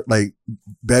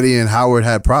Betty and Howard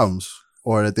had problems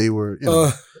or that they were,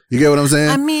 you get what I'm saying?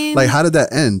 I mean, like, how did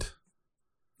that end?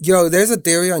 Yo, there's a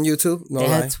theory on YouTube. No they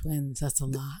lie. had twins. That's a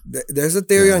lot. There's a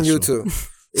theory Yeah, on sure. YouTube.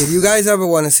 If you guys ever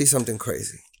want to see something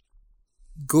crazy,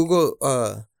 Google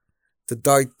the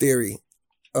dark theory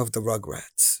of the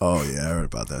Rugrats. Oh yeah, I heard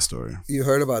about that story. You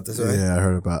heard about this, right? Yeah, I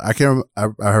heard about. I can't. I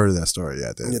heard of that story. Yeah,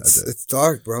 I did. It's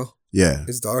dark, bro. Yeah.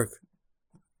 It's dark.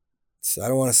 So I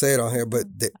don't want to say it on here, but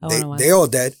I wanna watch they all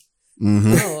dead.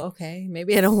 Mm-hmm. Oh, okay.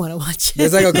 Maybe I don't want to watch it.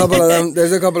 There's like a couple of them.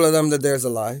 There's a couple of them that they're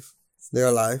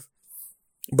alive,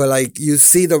 but like you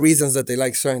see the reasons that they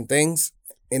like certain things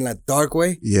in a dark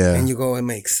way, Yeah. and you go, it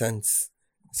makes sense.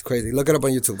 It's crazy. Look it up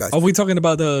on YouTube, guys. Are we talking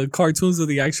about the cartoons or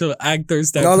the actual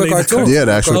actors that No, the play cartoons. Yeah,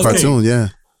 the actual Okay. cartoon. Yeah.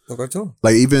 The cartoon.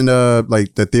 Like even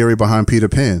like the theory behind Peter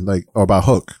Pan, like or about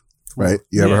Hook, right?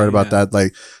 You ever Yeah, heard about yeah. that?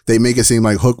 Like they make it seem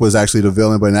like Hook was actually the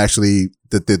villain, but actually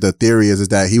the theory is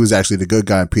that he was actually the good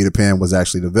guy and Peter Pan was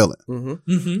actually the villain.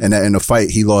 Mm-hmm. Mm-hmm. And that in the fight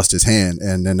he lost his hand,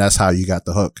 and then that's how you got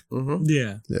the hook. Mm-hmm.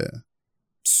 Yeah. Yeah.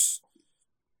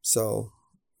 So,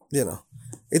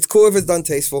 it's cool if it's done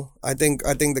tasteful. I think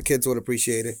the kids would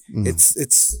appreciate it. Mhm.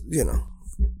 It's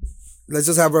let's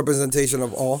just have representation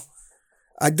of all.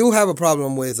 I do have a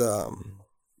problem with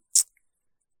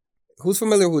who's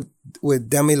familiar with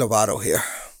Demi Lovato here?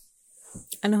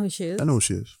 I know who she is. I know who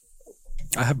she is.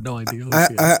 I have no idea. Who I,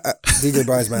 she is. I, DJ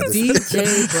Brian's mad. at this.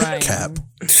 DJ Brian. Cap.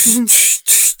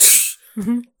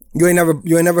 You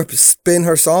ain't never spin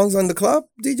her songs on the club,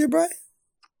 DJ Brian?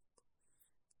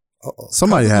 Uh-oh.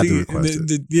 Somebody had to Probably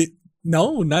request it.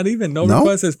 No, not even. No, No?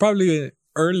 request. It's probably an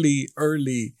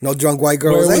early. No drunk white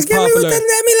girl Where was it like, was "Give me with popular."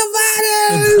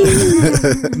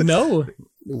 the Demi Lovato. No.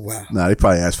 Wow. Nah, they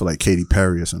probably asked for like Katy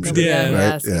Perry or some shit.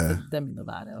 Yeah. Right? Yeah. Yeah. Demi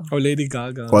Lovato. Or Lady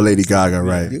Gaga. Or Lady Gaga,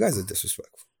 right? You guys are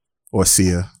disrespectful. Or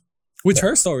Sia. Which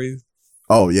her story,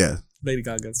 Oh yeah. Lady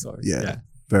Gaga's story. Yeah.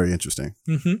 Very interesting.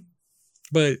 Mm-hmm.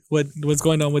 But what's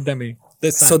going on with Demi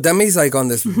this time? So Demi's like on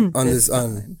this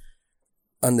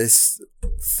on this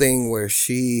thing where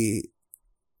she.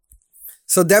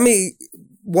 So Demi,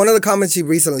 one of the comments she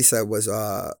recently said was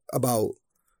about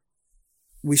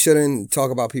we shouldn't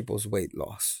talk about people's weight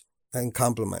loss and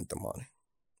compliment them on it.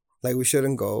 Like we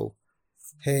shouldn't go,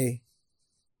 hey,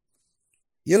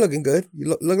 you're looking good.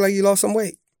 You look like you lost some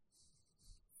weight.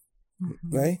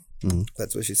 Right? Mm-hmm.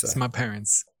 That's what she said. It's my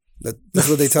parents. That's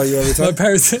what they tell you every My time.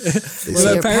 parents.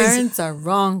 Well, your parents are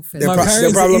wrong for They're my that.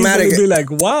 parents problematic. easily be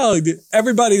like, wow,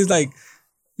 everybody's like,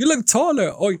 you look taller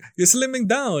or you're slimming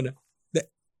down.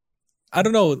 I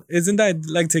don't know. Isn't that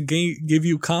like to give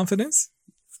you confidence?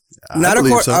 Not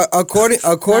believe so. according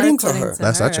to her.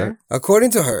 That's not true. According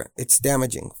to her, it's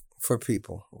damaging for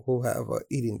people who have an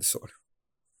eating disorder.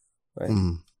 Right?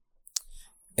 Mm.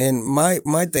 And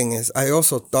my thing is, I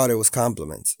also thought it was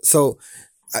compliments. So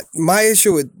my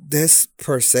issue with this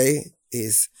per se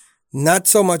is not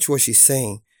so much what she's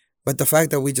saying, but the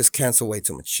fact that we just cancel way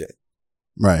too much shit.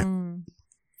 Right.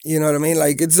 You know what I mean?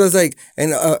 Like, it's just like,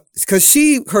 and because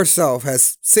she herself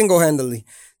has single-handedly,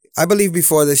 I believe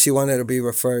before this, she wanted to be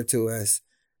referred to as,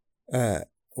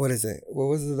 what is it? What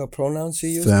was the pronouns she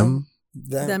used? Them.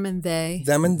 Them and they.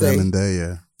 Them and they. Them and they,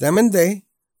 yeah. Them and they.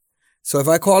 So if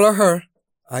I call her,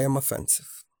 I am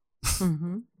offensive.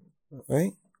 Mm-hmm.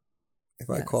 Right? If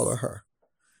I call her.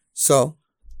 So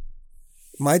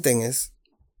my thing is,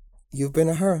 you've been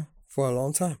a her for a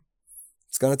long time.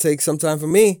 It's going to take some time for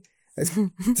me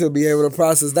to be able to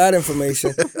process that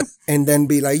information and then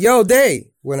be like, yo,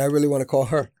 they, when I really want to call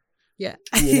her. Yeah.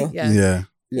 You know? Yeah.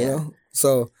 You know?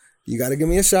 So you got to give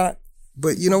me a shot.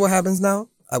 But you know what happens now?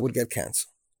 I would get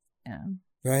canceled. Yeah.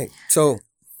 Right? So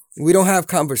we don't have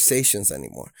conversations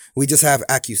anymore. We just have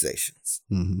accusations.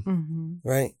 Mm-hmm. Mm-hmm.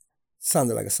 Right?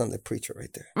 Sounded like a Sunday preacher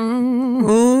right there.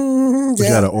 Mm-hmm. We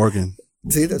got an organ.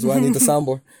 See, that's why I need the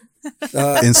soundboard.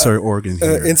 Insert organ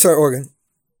here. Insert organ.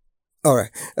 All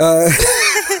right.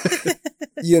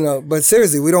 You know, but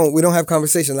seriously, we don't have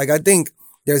conversation. Like, I think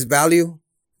there's value,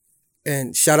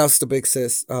 and shout outs to Big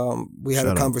Sis. We had Shout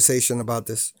a out. conversation about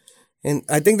this. And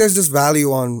I think there's just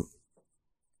value on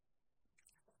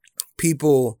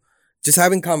people just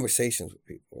having conversations with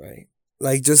people, right?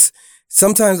 Like, just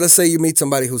sometimes, let's say you meet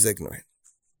somebody who's ignorant,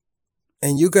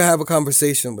 and you could have a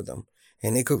conversation with them,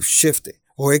 and it could shift it,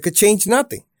 or it could change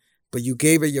nothing, but you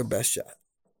gave it your best shot,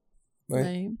 right?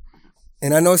 Right.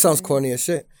 And I know it sounds corny as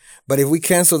shit, but if we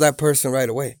cancel that person right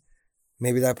away,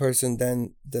 maybe that person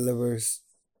then delivers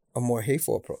a more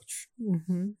hateful approach.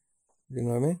 Mm-hmm. You know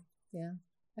what I mean? Yeah,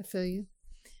 I feel you.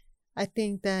 I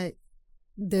think that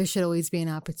there should always be an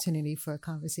opportunity for a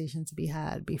conversation to be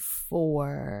had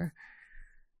before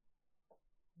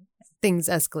things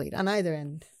escalate on either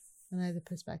end, on either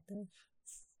perspective.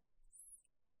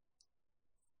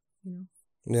 You know?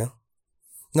 Yeah.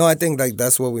 No, I think like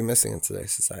that's what we're missing in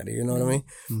today's society. You know what I mean?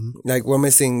 Mhm. Like we're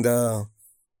missing the,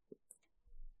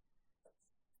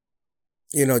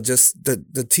 you know, just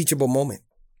the teachable moment.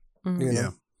 Mm-hmm. You know? Yeah.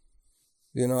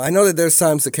 You know, I know that there's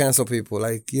times to cancel people.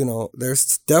 Like, you know,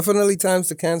 there's definitely times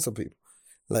to cancel people.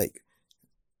 Like,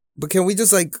 but can we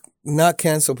just like not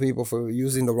cancel people for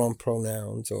using the wrong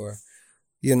pronouns, or,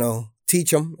 you know,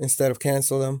 teach them instead of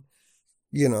cancel them?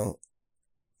 You know,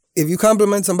 if you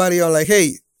compliment somebody on like,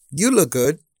 hey, you look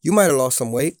good, you might have lost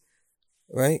some weight,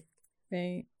 right?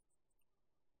 Right.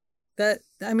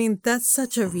 That's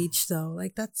such a reach though.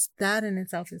 Like that in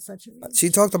itself is such a reach. She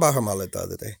talked about her mullet the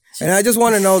other day. And I just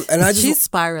want to know, and I just, She's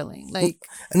spiraling. Like,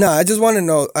 no, I just want to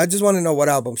know what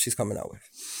album she's coming out with.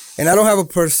 And I don't have a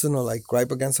personal like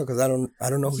gripe against her because I don't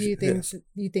know who do you she think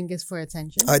is. it's for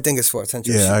attention? I think it's for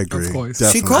attention. Yeah, I agree. Of course. She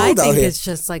Definitely. cold I out think here. it's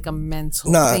just like a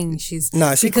mental Nah, thing. She's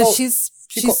she because cold- she's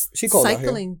she cold out here.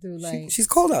 cycling through like She's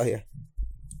cold out here.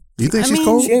 You think I she's mean,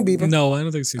 cold? She ain't beeping. No, I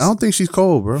don't think she's. I don't think she's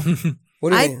cold, bro. What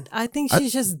do you mean? I think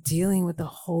she's just dealing with the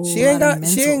whole. She ain't lot of got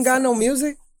she mental ain't got no stuff.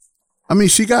 music. I mean,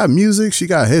 she got music, she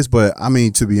got hits, but I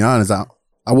mean, to be honest,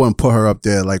 I wouldn't put her up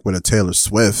there like with a Taylor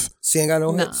Swift. She ain't got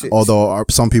no No. hit. She- Although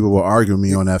some people will argue with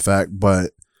me on that fact, but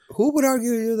who would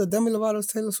argue with you that Demi Lovato's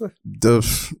Taylor Swift? the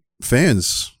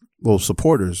fans, well,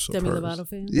 supporters, of Demi hers. Lovato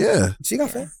fan. Yeah, She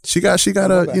got fans. she got Okay.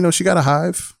 she got a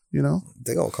hive. You know,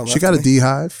 They gonna come. she got a after me. D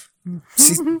hive.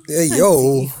 She's, hey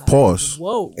yo, Pause,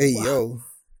 Whoa. hey yo.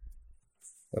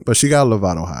 but she got a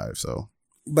Lovato hive. So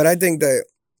But I think that,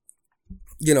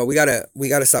 you know, we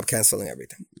gotta stop canceling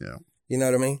everything. yeah, You know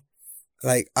what I mean?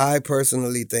 Like, I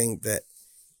personally think that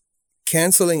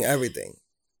canceling everything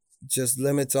just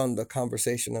limits on the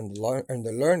conversation and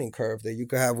the learning curve that you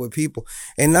could have with people.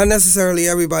 And not necessarily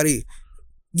everybody,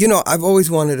 you know, I've always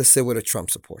wanted to sit with a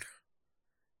Trump supporter.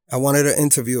 I wanted to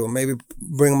interview him, maybe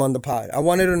bring him on the pod. I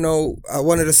wanted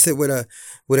to sit with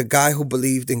a guy who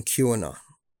believed in QAnon,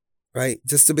 right?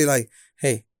 Just to be like,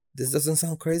 hey, this doesn't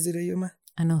sound crazy to you, man?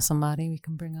 I know somebody we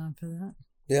can bring on for that.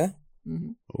 Yeah?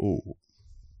 Mm-hmm. Oh,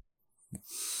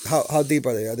 How deep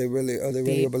are they? Are they really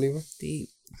a believer? Deep.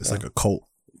 it's like a cult.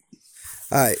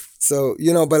 All right. So,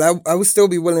 but I would still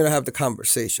be willing to have the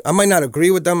conversation. I might not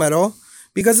agree with them at all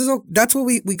because that's what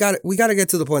we got to get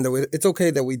to the point that it's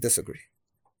okay that we disagree.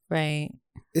 Right.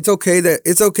 It's okay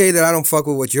that I don't fuck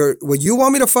with what you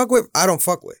want me to fuck with, I don't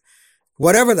fuck with.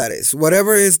 Whatever that is.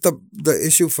 Whatever is the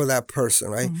issue for that person,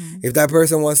 right? Mm-hmm. If that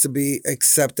person wants to be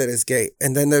accepted as gay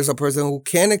and then there's a person who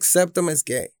can't accept them as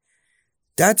gay,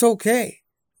 that's okay.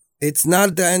 It's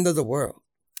not the end of the world.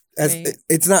 Right.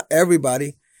 It's not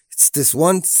everybody. It's this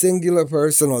one singular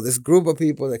person or this group of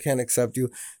people that can't accept you,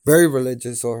 very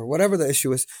religious or whatever the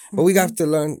issue is. But we have to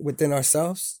learn within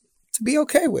ourselves to be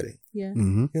okay with it. Yeah.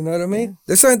 Mm-hmm. You know what I mean?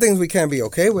 There's certain things we can't be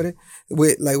okay with it.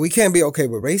 We can't be okay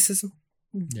with racism.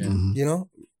 Yeah. Mm-hmm. You know?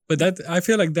 But I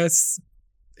feel like that's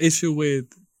issue with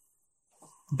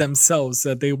themselves,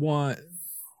 that they want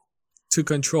to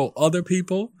control other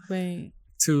people Right.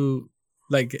 to,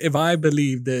 like, if I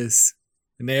believe this,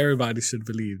 then everybody should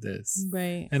believe this.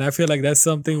 Right. And I feel like that's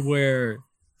something where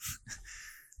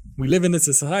we live in a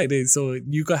society, so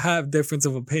you could have difference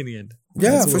of opinion.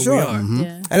 Yeah, That's for where sure. we are. Mm-hmm.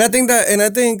 Yeah. And I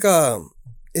think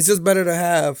it's just better to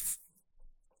have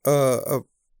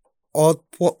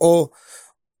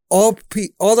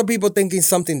all the people thinking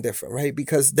something different, right?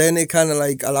 Because then it kind of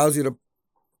like allows you to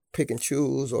pick and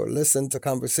choose or listen to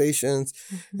conversations.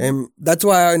 Mm-hmm. And that's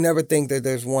why I never think that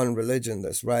there's one religion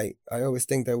that's right. I always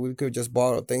think that we could just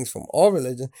borrow things from all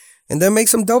religion and then make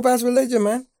some dope ass religion,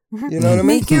 man. You know what I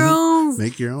mean? Make your own.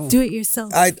 Make your own. Do it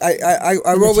yourself. I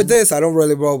roll with this. I don't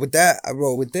really roll with that. I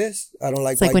roll with this. I don't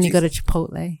like. It's like when you Jesus. go to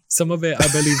Chipotle. Some of it, I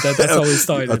believe that's how it A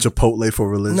started. Chipotle for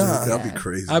religion. Nah. That'd be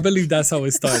crazy. I believe that's how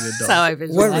it started, That's how though. I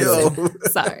visualize What-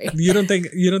 it. Sorry. You don't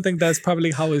think that's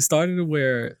probably how it started?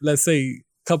 Where, let's say,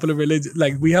 a couple of religions,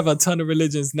 like we have a ton of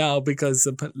religions now because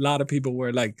a lot of people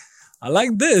were like, I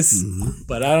like this,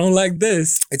 but I don't like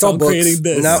this. It's so all I'm books. creating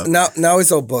this. Now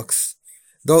it's all books.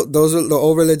 Those are the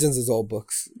old religions is all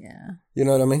books. Yeah. You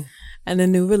know what I mean? And the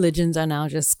new religions are now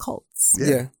just cults.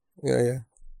 Yeah.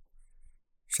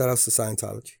 Shout out to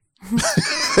Scientology.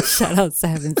 Shout out to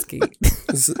Heaven's Gate.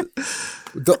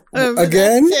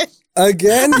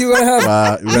 Again, you're gonna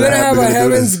have We're you're gonna have we're a gonna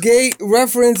do Heaven's this. Gate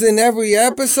reference in every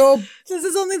episode. This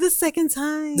is only the second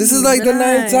time. This is like the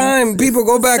ninth time. People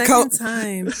go back count.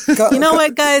 Time. You know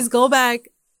what, guys? Go back,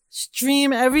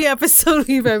 stream every episode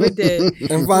we've ever did,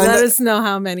 And find let out- us know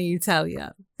how many you tally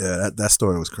up. Yeah, that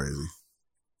story was crazy.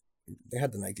 They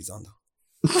had the Nikes on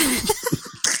though.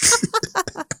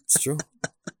 It's true.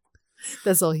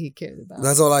 That's all he cared about.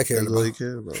 That's all I cared That's all he about.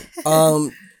 cared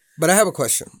about. But I have a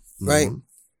question, right? Mhm.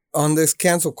 On this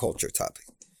cancel culture topic.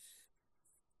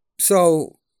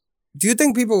 So, do you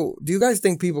guys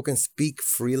think people can speak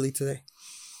freely today?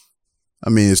 I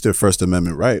mean, it's their First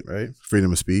Amendment right?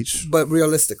 Freedom of speech. But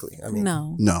realistically, I mean,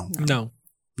 No.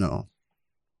 No.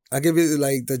 I'll give you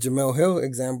like the Jamel Hill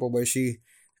example where she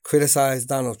criticized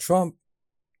Donald Trump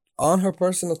on her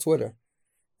personal Twitter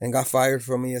and got fired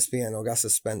from ESPN or got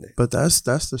suspended. But that's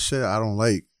the shit I don't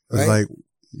like. It's Right? like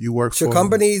you work Should for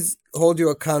companies hold you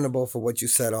accountable for what you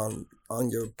said on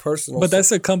your personal? But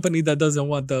that's a company that doesn't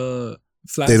want the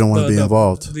flash. They don't want to be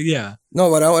involved. Yeah. no.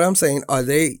 What I'm saying,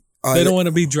 they They don't want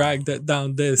to be dragged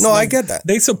down this. No, I Like, get that.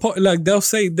 They support, like, they'll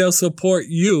say they'll support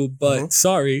you, but Mhm.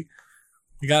 sorry,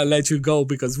 we gotta let you go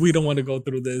because we don't want to go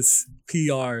through this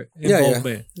PR Yeah.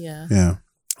 involvement. Yeah. Yeah.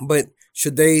 But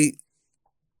should they?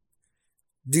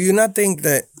 Do you not think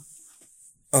that?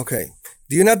 Okay.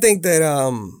 Do you not think that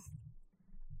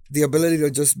the ability to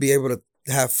just be able to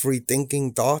have free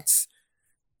thinking thoughts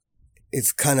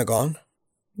is kind of gone,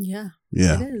 Yeah.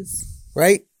 Yeah. It is.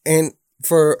 right? And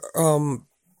for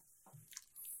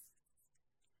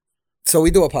so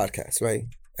we do a podcast, right?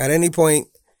 At any point,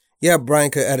 yeah,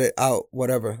 Brian could edit out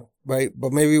whatever, right?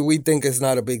 But maybe we think it's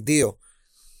not a big deal,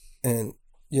 and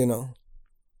you know.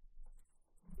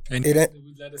 And It-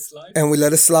 we let it slide. And we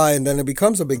let it slide, and then it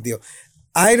becomes a big deal.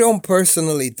 I don't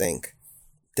personally think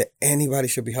that anybody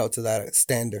should be held to that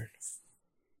standard,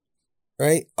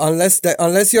 right?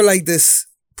 Unless you're like this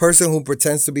person who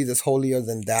pretends to be this holier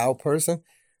than thou person,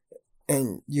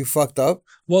 and you fucked up,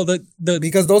 Well, the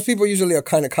because those people usually are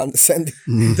kind of condescending.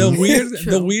 the weird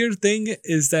True. the weird thing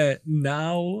is that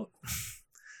now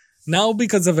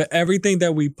because of everything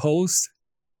that we post,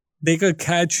 they could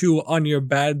catch you on your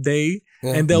bad day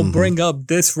Yeah. and they'll Mhm. bring up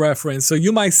this reference. So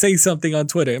you might say something on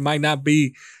Twitter. It might not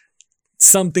be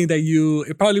something that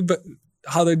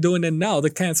how they're doing it now, the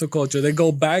cancel culture. They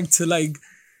go back to like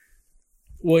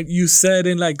what you said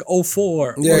in like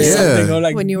 04 Yeah, or yeah. something, or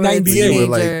like When you were a 98. You were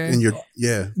like Teenager. in your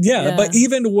Yeah, but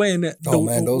even when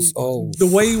the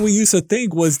way we used to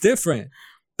think was different.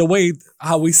 The way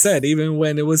how we said, even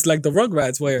when it was like the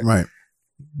Rugrats, where right.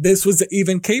 this was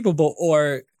even capable,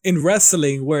 or in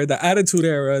wrestling, where the Attitude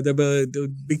Era, the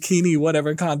bikini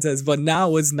whatever contest, but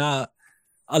now it's not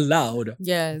allowed.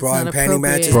 Yeah, it's Bra and not panty appropriate.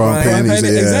 matches. Bra and Right. panties,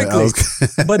 Right, yeah. exactly. I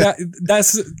was- But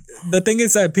that's the thing,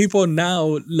 is that people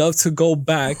now love to go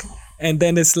back, and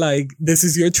then it's like, this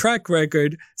is your track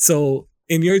record. So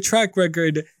in your track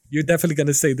record, you're definitely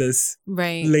gonna say this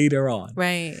Right. later on.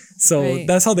 Right. So Right.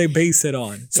 that's how they base it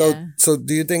on. Yeah. So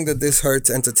do you think that this hurts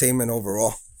entertainment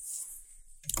overall?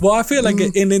 Well, I feel like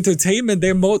in entertainment,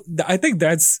 I think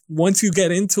that's, once you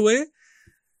get into it,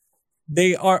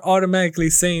 they are automatically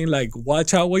saying like,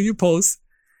 watch out what you post.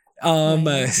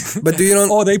 But do you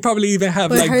know? or they probably even have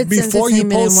But like, hurts before you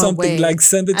entertainment in post what something, way? like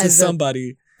send it to As a-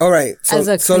 somebody. All right. So, as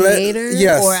a so creator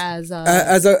yes. or as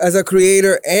a as a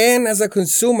creator and as a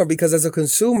consumer, because as a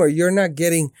consumer, you're not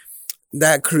getting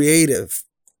that creative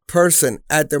person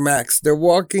at their max. They're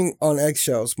walking on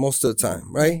eggshells most of the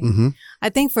time, right? Mhm. I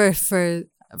think for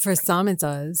some it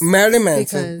does. Marilyn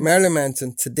Because-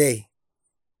 Manson today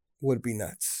would be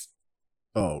nuts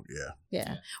Oh yeah.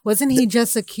 Yeah. Wasn't he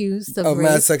just accused of of rape?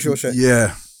 mad sexual shit.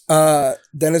 Yeah.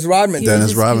 Dennis Rodman. He was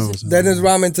Dennis just Rodman accused was. Dennis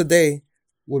Rodman today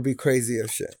would be crazy as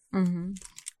shit, Mhm.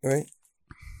 right?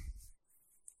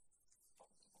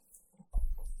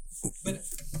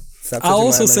 Stop I'll touching my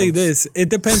also say M&Ms. this: it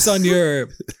depends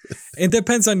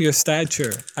on your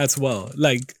stature as well.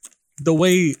 Like the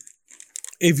way,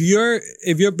 if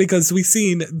you're because we've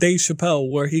seen Dave Chappelle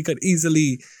where he could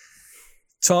easily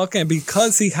talk, and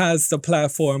because he has the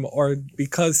platform, or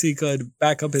because he could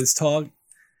back up his talk,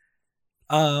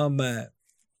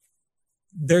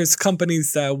 there's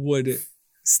companies that would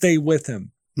stay with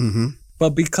him. Mm-hmm.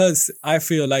 But because I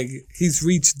feel like he's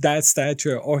reached that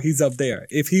stature, or he's up there.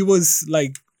 If he was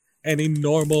like any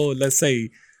normal, let's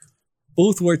say,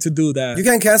 Booth were to do that, You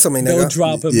can't cancel me, they'll nigga.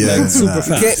 drop him Yeah, like super nah.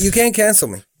 fast. You can't cancel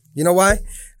me. You know why?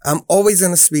 I'm always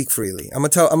gonna speak freely. I'm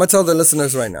gonna tell the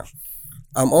listeners right now.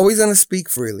 I'm always gonna speak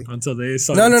freely. Until they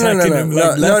start No. attacking him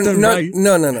like left and right.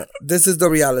 No. This is the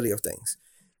reality of things.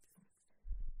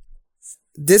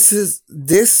 This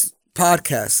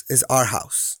podcast is our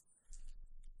house,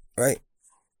 right?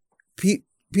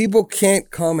 People can't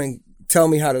come and tell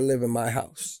me how to live in my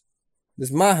house. This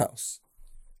is my house,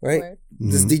 right? Word.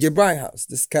 This is DJ Brian house.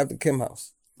 This is Captain Kim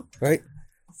house, right?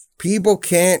 People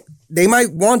can't. They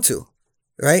might want to,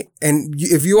 right? And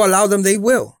if you allow them, they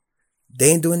will. They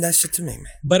ain't doing that shit to me, man.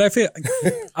 But I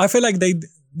feel like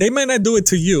they might not do it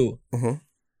to you, Mhm.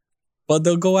 but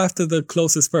they'll go after the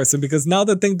closest person, because now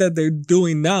the thing that they're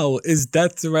doing now is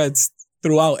death threats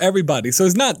throughout everybody. So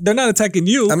they're not attacking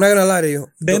you. I'm not gonna lie to you.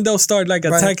 Then they'll start like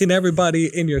Right. attacking everybody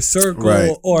in your circle,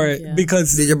 Right. or Yeah.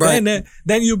 because Did you, Brian?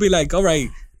 then you'll be like, all right,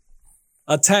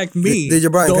 attack me. Did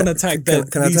you, Brian? Don't can, attack can, them.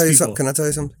 can I these tell you people. something? Can I tell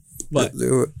you something? What?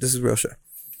 This is real shit.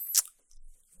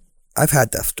 I've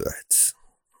had death threats,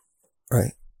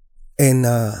 right? In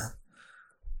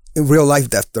real life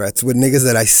death threats with niggas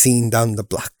that I seen down the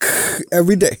block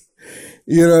every day.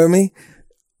 You know what I mean?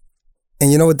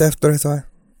 And you know what death threats are?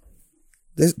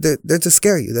 They're to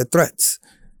scare you. They're threats.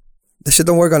 That shit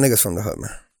don't work on niggas from the hood,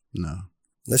 man. No.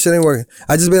 That shit ain't working.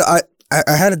 I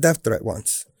had a death threat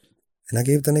once, and I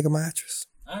gave the nigga my address.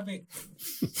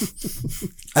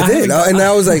 I did, and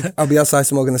I was like, I'll be outside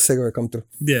smoking a cigarette. Come through.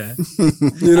 Yeah.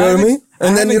 You know what I mean?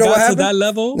 And then you know what to happened? that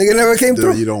level. Nigga never came Dude,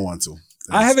 through. you don't want to.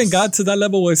 I haven't got to that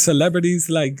level with celebrities,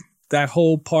 like that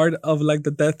whole part of like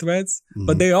the death threats.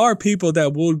 But there are people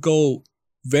that will go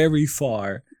very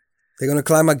far. They're gonna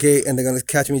climb my gate and they're gonna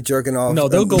catch me jerking off. No,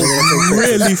 they'll And go they're gonna take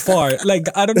pictures. really far. Like,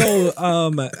 I don't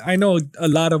know. I know a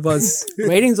lot of us,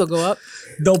 Ratings will go up.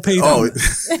 they'll pay them. Oh,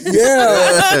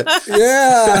 Yeah,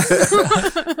 yeah.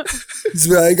 Just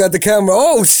be like, you got the camera.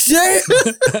 Oh shit!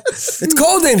 It's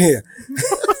cold in here.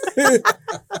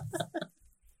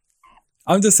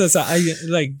 I'm just saying, I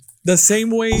like the same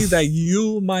way that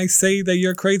you might say that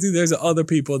you're crazy. There's other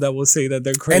people that will say that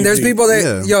they're crazy, And there's people that,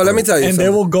 Yeah. yo, let me tell you, and they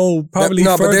something. will go probably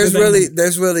no, but further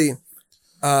there's really,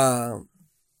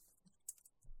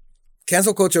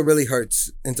 cancel culture really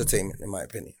hurts entertainment, in my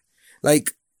opinion.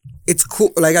 Like, it's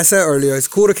cool. Like I said earlier, it's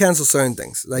cool to cancel certain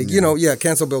things. Like, you know,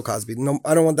 cancel Bill Cosby. No,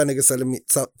 I don't want that nigga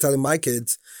telling my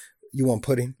kids, you want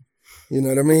pudding. You know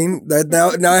what I mean? That now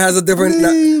it has a different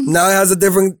now it has a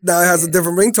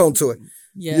different ringtone to it.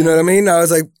 Yeah. You know what I mean? Now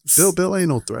it's like Bill ain't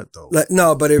no threat though. like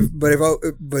no, but if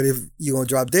you gonna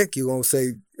drop dick, you gonna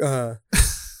say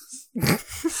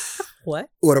What?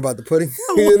 What about the pudding?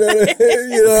 You know what I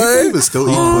mean? You know what I People mean? even still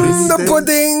eat pudding. these The days?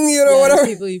 pudding, you know, Yeah, whatever.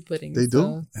 people eat pudding. They do?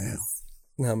 so- Damn.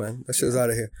 No, man, that shit's out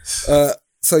of here.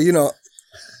 So, you know,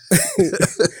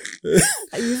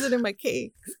 I use it in my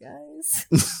cakes, guys.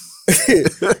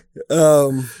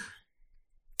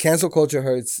 cancel culture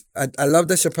hurts. I love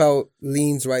that Chappelle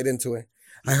leans right into it.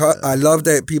 I love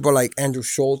that people like Andrew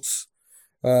Schultz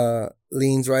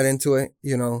leans right into it.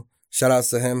 You know, shout outs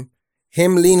to him.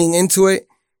 Him leaning into it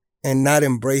and not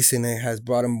embracing it has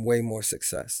brought him way more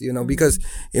success. You know, because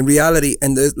in reality,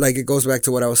 and this, like it goes back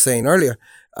to what I was saying earlier,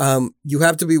 you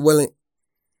have to be willing.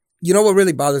 You know what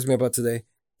really bothers me about today?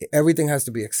 Everything has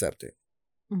to be accepted.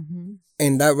 Mm-hmm.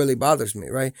 And that really bothers me,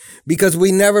 right? Because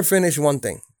we never finish one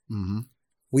thing. Mm-hmm.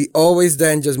 We always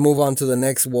then just move on to the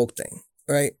next woke thing,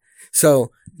 right?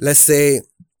 So let's say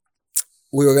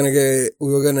we were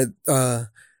gonna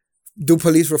do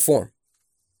police reform,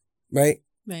 right?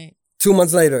 Right. 2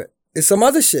 months later, it's some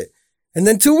other shit. And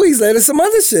then 2 weeks later, some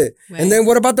other shit. Right. And then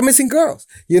what about the missing girls?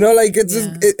 You know, like it's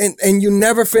Yeah. and you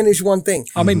never finish one thing.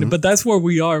 I mean, but that's where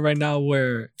we are right now,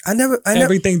 where I never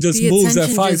everything just The moves at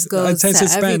attention five. just goes to Attention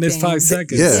span is everything. 5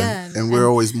 seconds. Yeah. Yeah, And we're and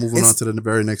always moving on it's- to the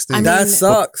very next thing. I mean, that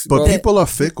sucks. but bro. people are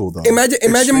fickle, though. Imagine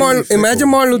Extremely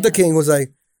Martin Luther Yeah. King was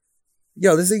like,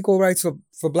 yo, this is equal rights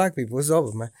for black people. It's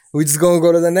over, man. We just gonna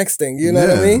go to the next thing. You know what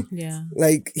I Yeah. mean? Yeah.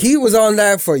 Like he was on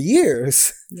that for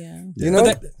years. Yeah. You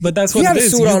know? But that's He what had it a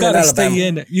is. suit You on in gotta stay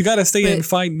Alabama. in. You gotta stay But and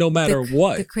fight no matter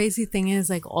what. The crazy thing is,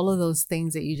 like, all of those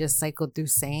things that you just cycled through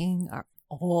saying are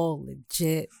all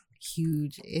legit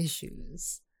huge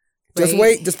issues. Just right?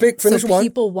 wait, just finish so one.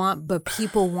 People want to.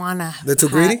 They're too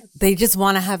greedy? They just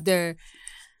want to have their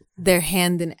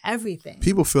hand in everything.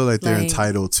 People feel like they're Like-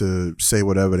 entitled to say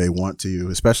whatever they want to you,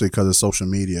 especially because of social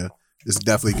media. This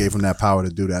definitely gave them that power to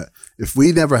do that. If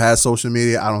we never had social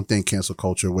media, I don't think cancel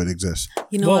culture would exist.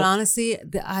 You know Well- what? Honestly,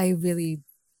 I really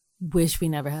wish we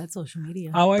never had social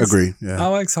media. I'll ask, Agree. Yeah.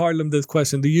 I'll ask Harlem this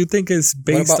question. Do you think it's What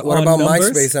based about, what on about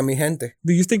numbers? MySpace and Mi Gente?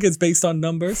 Do you think it's based on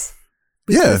numbers?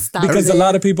 Yeah. Stop Because it. a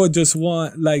lot of people just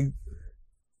want like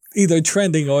either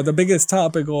trending or the biggest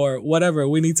topic or whatever.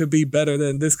 We need to be better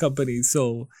than this company.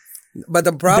 So But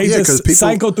the they problem, Yeah, 'cause just people-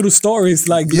 cycle through stories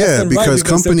like Yeah, left and right because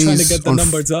because they're trying to companies get the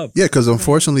numbers up. Yeah, because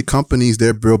unfortunately, companies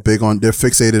they're real big on they're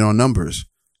fixated on numbers.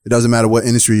 It doesn't matter what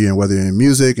industry you're in, whether you're in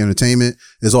music, entertainment.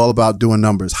 It's all about doing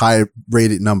numbers, high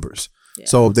rated numbers. Yeah.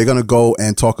 So they're gonna go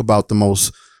and talk about the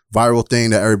most viral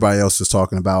thing that everybody else is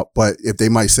talking about. But if they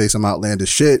might say some outlandish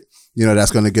shit,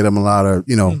 that's gonna get them a lot of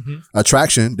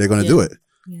attraction. They're gonna do Yeah. it,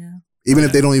 Yeah. even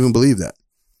if they don't even believe that.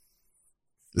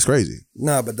 It's crazy.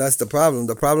 no, but that's the problem.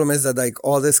 The problem is that like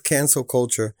all this cancel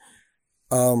culture,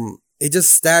 it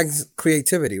just stags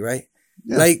creativity, right?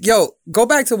 Yeah. Like, yo, go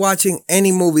back to watching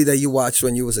any movie that you watched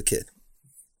when you was a kid.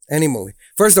 Any movie.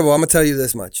 First of all, I'm gonna tell you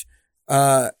this much.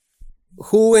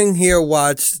 Who in here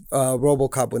watched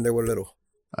RoboCop when they were little?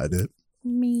 I did.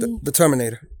 Me. The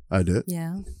Terminator. I did.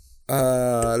 Yeah.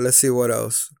 Let's see what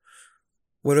else.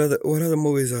 What other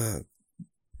movies?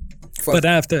 Fuck. But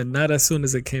after, not as soon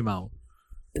as it came out.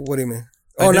 What do you mean?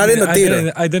 I Oh, not in didn't- the I theater.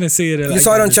 didn't- I didn't see it. You like,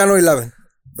 saw it on the- Channel 11.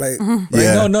 Like,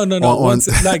 Yeah. No. On- Once,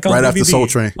 like on right DVD, after Soul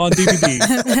Train. on DVD.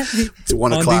 It's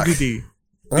 1 on o'clock. DVD.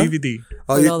 Huh? DVD.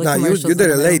 oh, With you, all the nah, you commercials did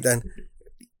in it the late then.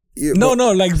 You- No,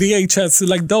 like VHS,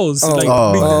 like those. Oh, like,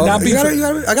 oh, not you before.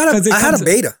 gotta, 'Cause it I had a comes-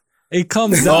 beta. It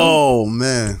comes out. Oh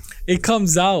man. It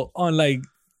comes out on like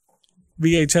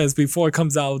VHS before it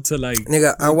comes out to like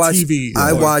Nigga, I watched TV.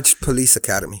 I or- watched Police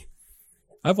Academy.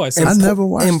 I've watched And I it. never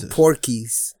watched And it.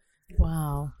 Porky's.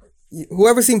 Wow.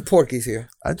 Whoever seen Porky's here?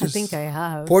 I think I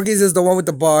have. Porky's is the one with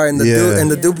the bar and the Yeah. dude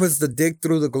and the Yeah. dude puts the dick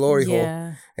through the glory hole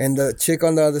Yeah. and the chick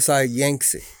on the other side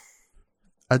yanks it.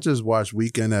 I just watched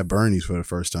Weekend at Bernie's for the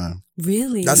first time.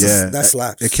 Really? That's Yeah, that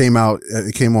slaps. It came out.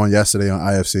 It came on yesterday on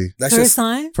IFC. That's First just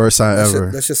time? First time that ever.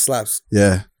 shit, that just slaps.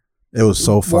 Yeah, it was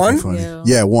so fucking One? funny. Yeah.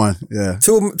 Yeah, one. Yeah,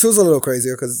 Two's a little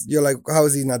crazier because you're like, how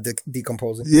is he not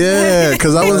decomposing? yeah.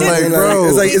 Because I was like, bro,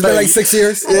 it's been like 6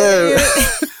 years. yeah,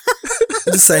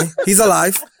 I'm just saying, he's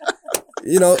alive.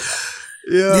 You know,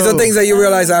 yeah. these are things that you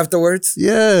realize afterwards.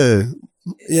 Yeah,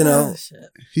 You know, Oh, shit.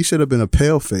 he should have been a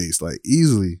pale face, like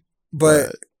easily.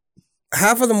 but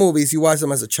half of the movies you watch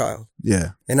them as a child,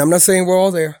 Yeah, and I'm not saying we're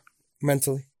all there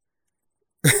mentally,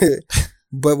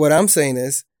 but what I'm saying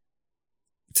is,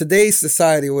 today's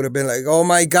society would have been like, oh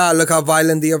my God, look how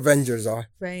violent the Avengers are,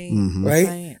 Right. Mhm. right?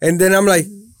 Right. And then I'm like,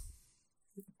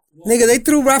 nigga, they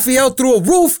threw Raphael through a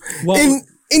roof Well-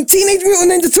 in Teenage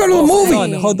Mutant Ninja Turtle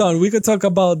movie. Hold on. We could talk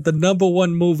about the number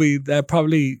one movie that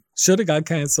probably should have got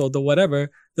canceled or whatever,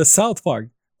 the South Park.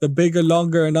 the bigger,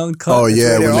 longer, and uncut. Oh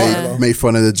yeah, rated when R, they though. made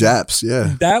fun of the Japs.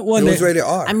 Yeah, That one, It was rated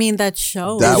R. I mean, that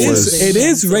show. That it was- is, it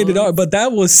is rated R, but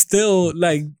that was still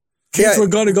like kids Yeah. were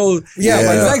gonna go. Yeah, It's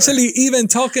but- actually even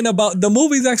talking about the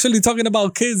movie's actually talking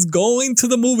about kids going to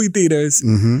the movie theaters,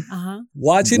 Uh-huh.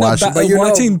 watching But you know,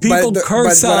 watching people but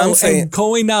curse what I'm out saying- and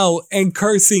going out and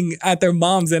cursing at their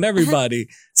moms and everybody.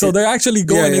 So they're actually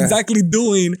going yeah. exactly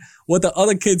doing what the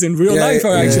other kids in real Yeah, life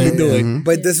are yeah, actually yeah. doing.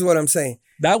 But this is what I'm saying.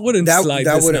 That wouldn't slide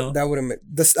That this wouldn't. now. That wouldn't.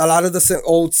 A lot of the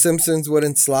old Simpsons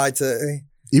wouldn't slide to.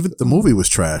 even the movie was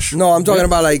trash. No, I'm talking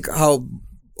about like how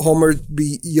Homer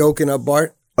be yoking up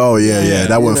Bart. Oh yeah, Yeah.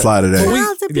 that wouldn't fly today.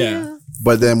 Yeah.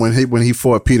 But then when he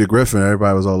fought Peter Griffin,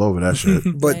 everybody was all over that shit.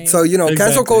 But Right. so cancel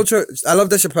Exactly. culture. I love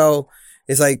that Chappelle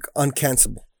is like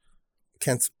uncancelable.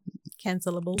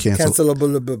 Cancelable.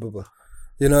 Cancelable. Blah, blah, blah.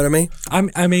 You know what I mean?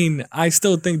 I mean, I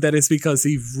still think that it's because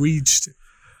he reached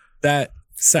that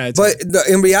sad. But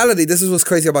in reality, this is what's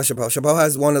crazy about Chappelle. Chappelle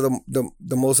has one of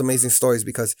the most amazing stories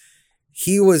because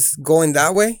he was going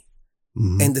that way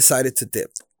Mhm. and decided to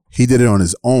dip. He did it on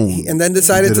his own. And then He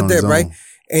decided did it to on his dip, right? own.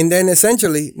 And then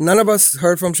essentially, none of us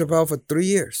heard from Chappelle for 3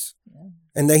 years.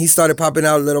 And then he started popping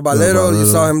out little by Little by little. You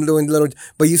little. saw him doing little,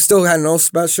 but you still had no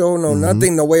special, no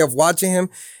nothing, no way of watching him.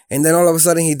 And then all of a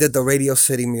sudden, he did the Radio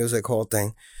City Music whole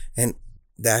thing. And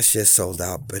that shit sold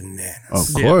out bananas.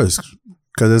 Of course,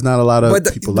 because there's not a lot of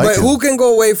people like but him. who can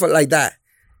go away for like that?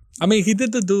 I mean, he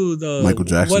did the Michael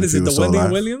Jackson, What is if he it? The was still Wendy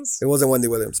alive. Williams? It wasn't Wendy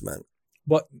Williams, man.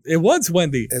 What? It was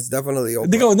Wendy. It's definitely Oprah.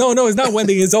 They go, no, it's not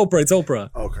Wendy. It's Oprah. It's Oprah.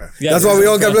 Okay. Yeah, That's why we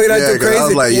all kept looking at Yeah, you 'cause I was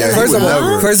crazy. like, yeah, he first would of all,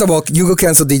 never. first of all, you could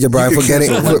cancel DJ Brian You for could getting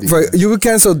cancel Wendy. you could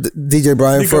cancel DJ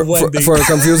Brian Nigga, Wendy. for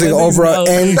confusing Wendy's Oprah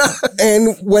out.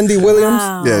 and Wendy Williams.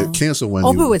 Wow. Yeah, cancel Wendy.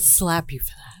 Oprah would slap you for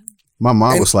that. My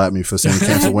mom would slap me for saying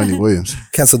cancel Wendy Williams.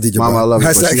 Cancel DJ Mom, I Brian. love you,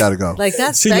 but Hashtag- she gotta go. Like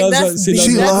that's She like, loves that's her- she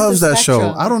She that's loves the that show.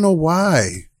 spectrum. I don't know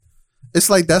why. It's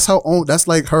like that's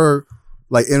like her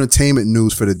like entertainment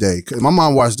news for the day. 'Cause my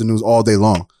mom watches the news all day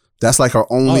long. That's like her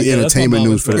only Oh, yeah, that's entertainment my mom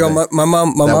news as for the Yo, day. my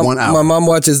mom, That 1 hour. my mom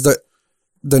watches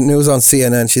the news on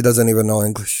CNN. She doesn't even know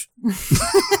English.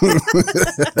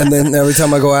 And then every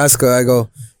time I go ask her, I go,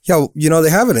 "Yo, you know they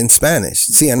have it in Spanish,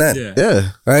 CNN, Yeah. Yeah.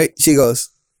 right?" She goes,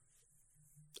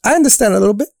 "I understand a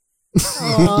little bit,"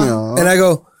 Aw. and I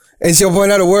go, and she'll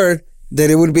point out a word that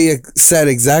it would be said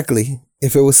exactly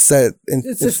if it was said in,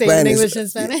 It's in the same in Spanish. English and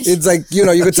Spanish. It's like you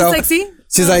know you could She's tell. like, see?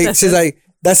 She's Oh, like, that's she's it. like,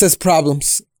 that says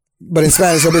problems. But in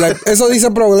Spanish, she'll be like, eso dice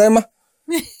problema.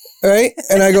 Right?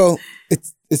 And I go,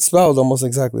 it's spelled almost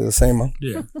exactly the same, man.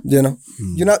 Yeah. You know?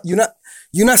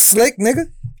 You're not slick,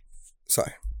 nigga.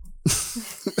 Sorry.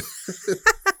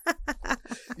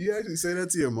 You actually say that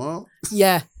to your mom?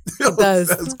 Yeah, it does.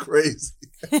 That's crazy.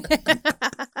 My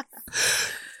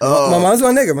Oh, mom's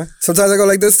my nigga, man. Sometimes I go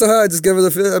like this to her, I just give her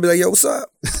the feel. I'll be like, yo, what's up?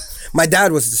 My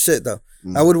dad was the shit, though.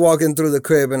 I would walk in through the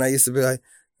crib and I used to be like,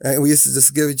 and we used to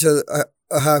just give each other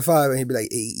a high five and he'd be like,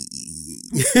 hey.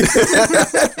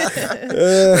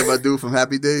 like my dude from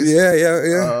Happy Days? Yeah.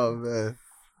 Oh, man.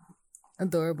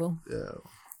 Adorable. Yeah.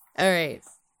 All right.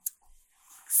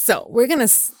 So we're gonna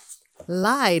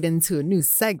slide into a new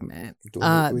segment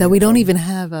that we don't even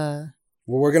have a.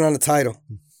 We're working on the title.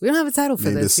 We don't have a title for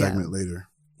Name this this yet. segment later.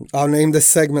 I'll name this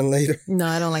segment later. No,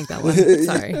 I don't like that one.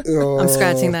 Sorry, Oh. I'm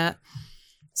scratching that.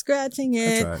 Scratching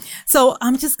it. That's right. So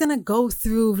I'm just gonna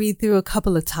read through a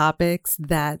couple of topics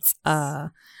that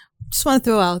just want to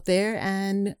throw out there,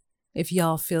 and if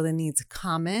y'all feel the need to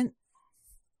comment,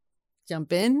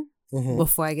 jump in Mhm.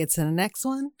 before I get to the next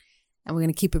one. And we're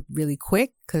gonna keep it really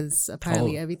quick because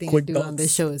apparently Oh, everything I quick do on this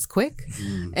thoughts. show is quick.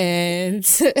 Mm.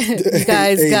 And you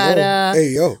guys Hey, got yo. Hey,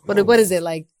 yo. what is it,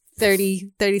 like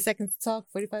 30 seconds to talk,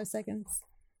 45 seconds?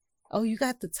 Oh, you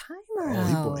got the timer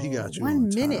Oh, he out. got you 1 on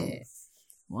time. minute.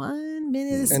 1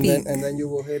 minute to And speak. then you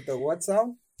will hit the what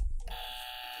sound?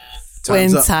 When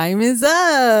Time's up. time is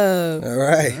up. All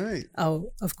right. All right.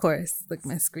 Oh, of course. Look,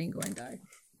 my screen going dark.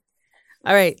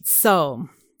 All right. So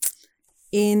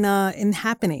in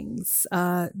happenings,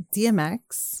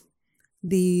 DMX,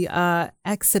 the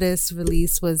Exodus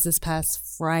release was this past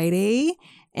Friday,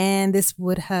 and this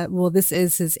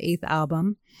is his 8th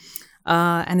album,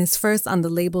 and his first on the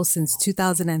label since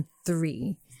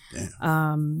 2003.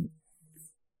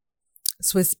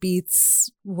 Swiss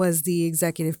Beats was the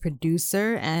executive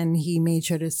producer, and he made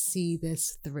sure to see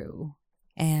this through.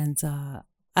 And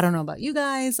I don't know about you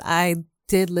guys. I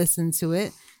did listen to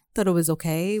it. Thought it was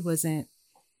okay. Wasn't,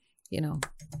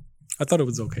 I thought it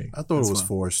was okay. I thought That's it was fine.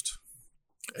 forced.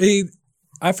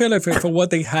 I feel like for what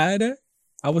they had,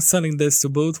 I was telling this to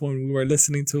Booth when we were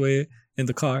listening to it in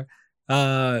the car.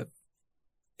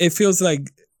 It feels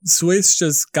like Swiss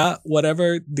just got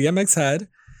whatever DMX had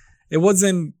it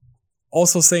wasn't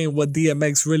also saying what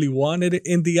DMX really wanted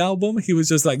in the album. He was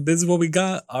just like, this is what we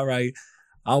got. All right,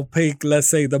 I'll pick, let's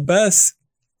say, the best,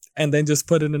 and then just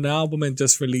put it in the album and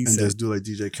just release And it. just do like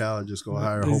DJ Khaled, just go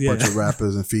hire a whole Yeah. bunch of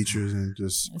rappers and features and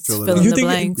just It's fill it fill up. in You the think-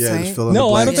 blanks, Yeah, right? just fill in No,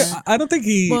 the I don't blanks. think. I don't think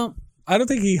he. Well, I don't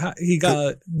think he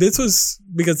got. This was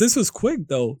because this was quick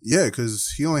though. Yeah,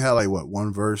 because he only had like what,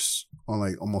 one verse on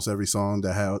like almost every song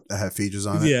that had features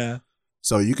on it. Yeah.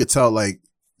 So you could tell like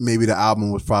maybe the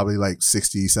album was probably like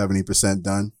 60, 70%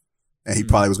 done. And he Mhm.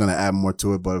 probably was going to add more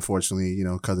to it, but unfortunately,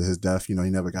 because of his death, he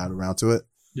never got around to it.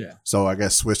 Yeah. So I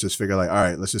guess Swiss just figured like, all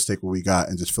right, let's just take what we got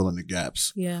and just fill in the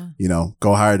gaps. yeah.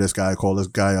 Go hire this guy, call this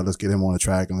guy out, let's get him on the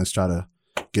track and let's try to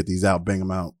get these out, bang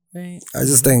them out. Right. I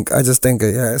just think,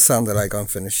 yeah, it sounded like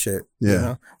unfinished shit. Yeah. You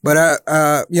know?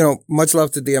 But, much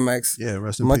love to DMX. Yeah,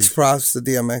 rest in Much peace. props to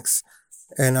DMX.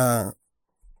 And,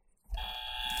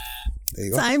 there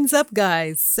you go. Time's up,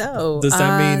 guys. So Does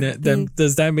that mean the-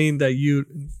 does that mean that you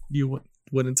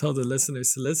wouldn't tell the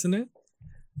listeners to listen it?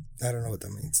 I don't know what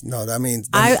that means. No, that means.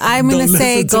 I'm gonna Don't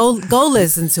say listen go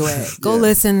listen to it. Go Yeah.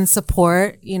 listen,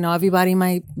 support. Everybody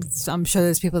might. I'm sure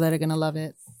there's people that are gonna love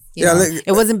it. Yeah,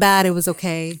 It wasn't bad. It was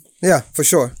okay. yeah, for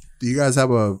sure. Do you guys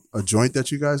have a joint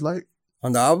that you guys like?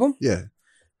 On the album? Yeah.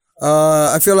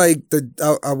 I feel like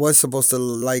I was supposed to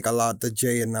like a lot the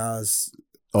Jay and Nas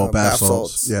Oh, bath bath salts.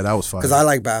 salts. Yeah, that was fine. because I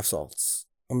like bath salts.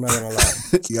 I'm not gonna lie.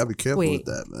 You gotta be careful Wait. with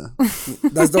that,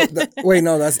 man. Wait,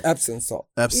 no, that's Epsom salt.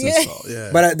 Epsom Yeah. salt, yeah.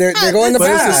 But they go in the But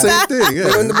it's bath. the same thing, yeah.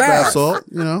 They're in the Bath bath. salt,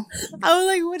 I was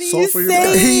like, what are Salt you for your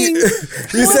saying? You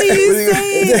What said- are you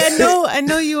saying? I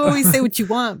know you always say what you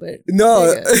want, but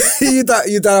No, Yeah. you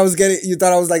thought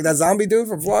I was like that zombie dude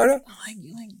from Florida.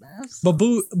 you like baths? But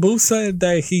Boo said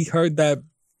that he heard that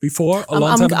before a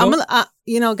long time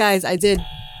ago. Guys, I did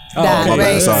Oh, that, okay.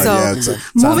 right? Sorry, So, yeah, it's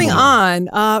moving time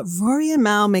on, Rory and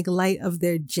Mal make light of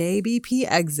their JBP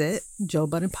exit, Joe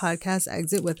Budden podcast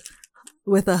exit,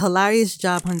 with a hilarious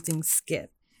job hunting skit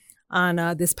on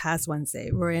this past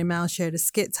Wednesday. Rory and Mal shared a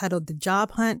skit titled "The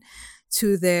Job Hunt"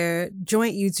 to their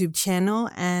joint YouTube channel,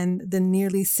 and the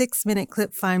nearly 6-minute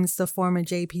clip finds the former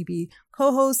JPB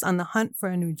co-host on the hunt for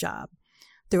a new job.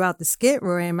 Throughout the skit,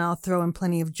 Rory and Mal throw in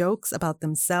plenty of jokes about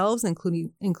themselves,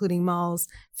 including Mal's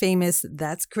famous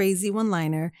 "That's Crazy"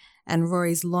 one-liner and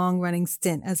Rory's long-running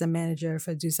stint as a manager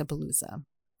for Deucepalooza.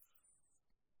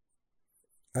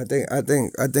 I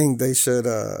think they should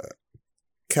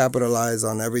capitalize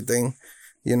on everything.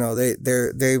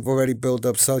 They've already built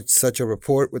up such a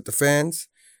rapport with the fans.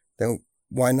 Then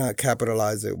why not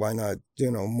capitalize it? Why not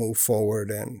move forward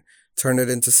and turn it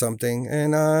into something?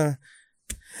 And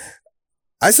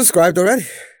I subscribed already,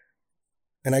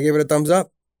 and I gave it a thumbs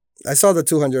up. I saw the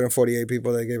 248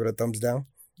 people that gave it a thumbs down.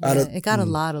 It got a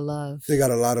lot of love. They got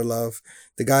a lot of love.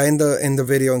 The guy in the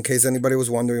video, in case anybody was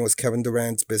wondering, was Kevin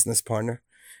Durant's business partner.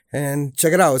 And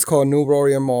check it out. It's called New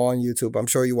Rory and Mal on YouTube. I'm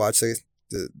sure you watched it.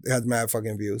 It had mad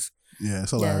fucking views. Yeah,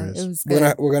 it's Yeah, hilarious. it was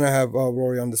good. We're gonna have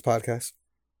Rory on this podcast.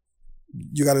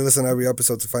 You got to listen to every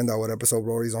episode to find out what episode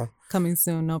Rory's on. Coming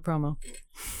soon, no promo.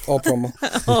 All promo.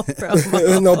 Oh,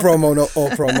 promo. No promo. No all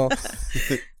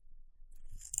promo.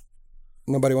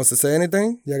 Nobody wants to say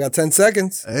anything? You got 10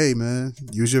 seconds. Hey, man,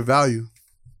 use your value.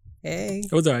 Hey,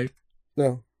 It was all right.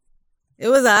 No. it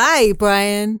was alright,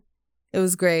 Brian. It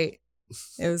was great.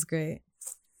 It was great.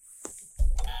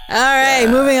 All right,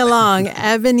 moving along.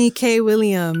 Ebony K.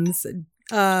 Williams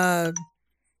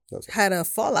had a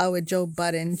fallout with Joe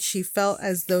Budden. She felt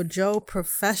as though Joe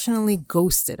professionally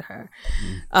ghosted her.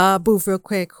 Boof, real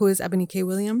quick, who is Ebony K.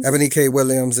 Williams? Ebony K.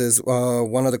 Williams is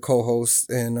one of the co-hosts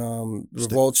in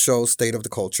Revolt show State of the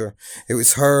Culture. It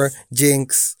was her,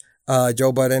 Jinx,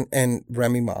 Joe Budden, and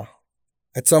Remy Ma.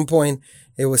 At some point,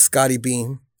 it was Scotty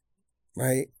Beam,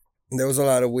 right? And there was a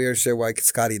lot of weird shit why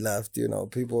Scotty left.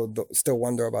 People still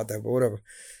wonder about that, but whatever.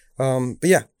 But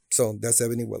yeah, so that's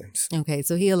Ebony Williams. Okay,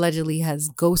 so he allegedly has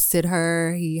ghosted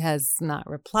her. He has not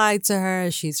replied to her.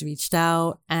 She's reached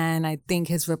out. And I think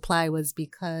his reply was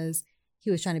because he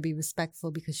was trying to be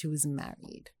respectful because she was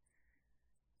married.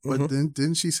 But then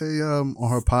didn't she say on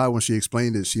her pod when she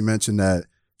explained it, she mentioned that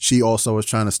she also was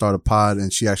trying to start a pod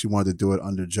and she actually wanted to do it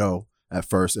under Joe at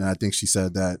first. And I think she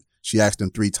said that she asked him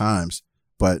 3 times,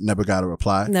 but never got a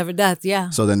reply. Never does,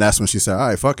 yeah. So then that's when she said, all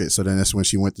right, fuck it. So then that's when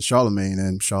she went to Charlemagne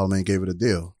and Charlemagne gave it a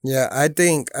deal. Yeah, I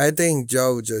think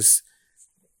Joe just,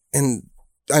 and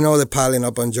I know that piling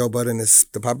up on Joe Budden is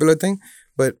the popular thing,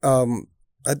 but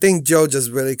I think Joe just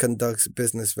really conducts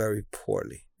business very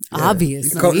poorly.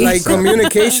 Obviously. Like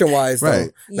communication wise, though.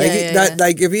 Right. Like Yeah.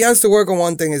 like if he has to work on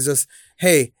one thing, it's just,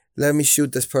 hey, let me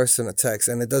shoot this person a text,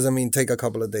 and it doesn't mean take a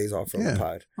couple of days off from the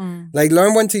pod. Mm. Like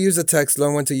learn when to use a text,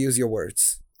 learn when to use your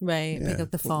words. Right. Pick Yeah.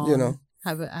 up the phone. You know.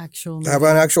 Have an actual Have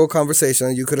an actual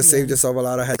conversation. You could have saved yourself a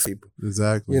lot of headaches.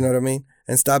 Exactly. You know what I mean?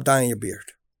 And stop dyeing your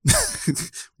beard.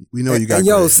 We know you got And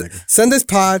yo, grades, nigga. send this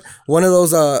pod one of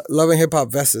those Love and Hip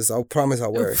Hop vests. I'll promise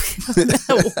I'll wear it.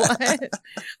 What?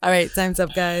 All right, time's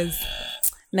up, guys.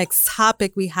 Next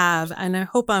topic we have, and I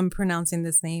hope I'm pronouncing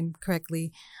this name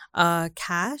correctly.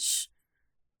 Cash.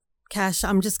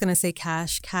 I'm just gonna say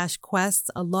Cash. Cash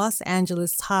Quest, a Los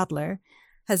Angeles toddler,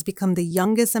 has become the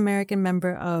youngest American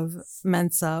member of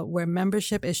Mensa, where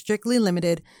membership is strictly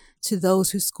limited to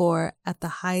those who score at the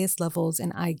highest levels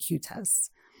in IQ tests.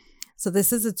 So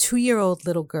this is a 2-year-old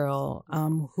little girl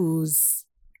who's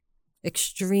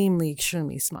extremely,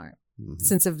 extremely smart.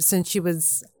 Mm-hmm. Since she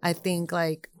was, I think,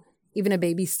 like, even a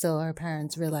baby still, her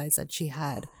parents realized that she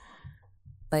had,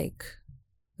 like,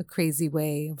 a crazy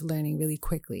way of learning really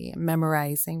quickly and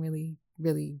memorizing really,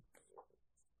 really.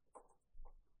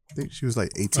 I think she was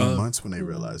like 18 months when they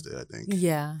realized it, I think.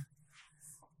 Yeah.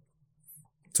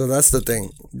 So that's the thing.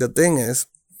 The thing is,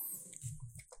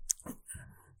 I'm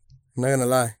not gonna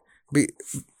lie.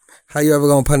 How you ever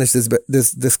gonna punish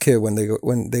this kid when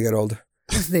they get older?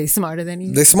 They smarter than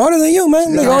you. They're smarter than you,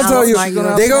 man. They're gonna tell you.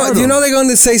 You know they're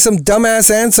gonna say some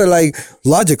dumbass answer like,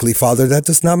 logically, father, that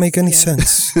does not make any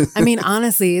sense. I mean,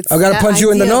 honestly, it's I gotta punch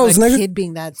you in the nose, nigga. Kid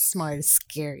being that smart is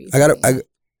scary.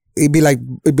 It'd be like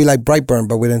Brightburn,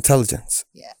 but with intelligence.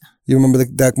 Yeah. You remember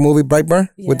that movie Brightburn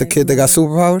with the kid that got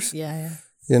superpowers? Yeah.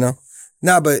 You know?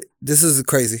 Nah, but this is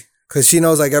crazy. Because she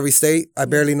knows like every state. I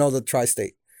barely know the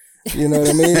tri-state. You know what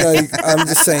I mean? Like, I'm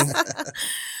just saying.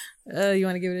 You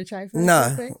want to give it a try first?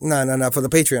 Nah. For the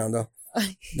Patreon, though.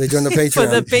 They join the Patreon. For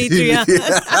the Patreon.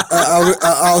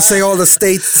 I'll say all the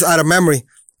states out of memory.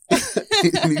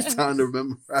 He's trying to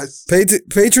memorize.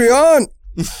 Patreon!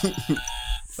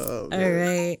 All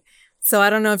right. So I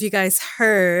don't know if you guys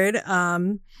heard,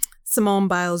 Simone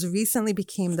Biles recently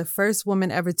became the first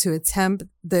woman ever to attempt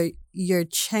the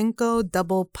Yurchenko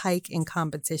double pike in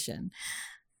competition.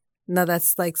 Now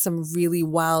that's like some really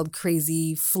wild,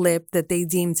 crazy flip that they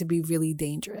deem to be really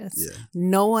dangerous. Yeah.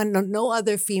 No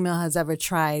other female has ever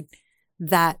tried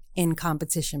that in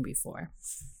competition before.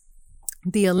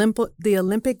 The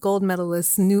Olympic gold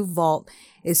medalist's new vault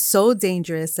is so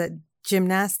dangerous that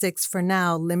gymnastics for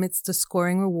now limits the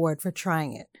scoring reward for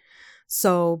trying it.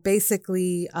 So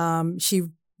basically, she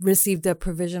received a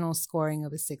provisional scoring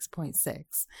of a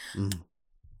 6.6,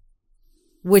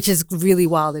 which is really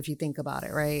wild if you think about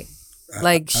it, right?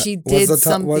 Like she did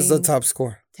something. What's the top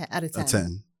score? 10 out of 10. A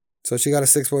 10. So she got a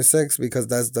 6.6 because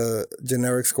that's the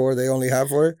generic score they only have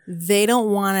for it? They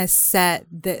don't want to set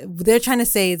they're trying to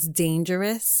say it's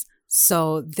dangerous.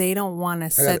 So they don't want to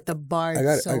set the bar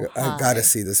so high. I gotta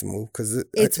see this move because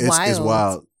it's wild. It's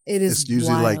wild. It is. It's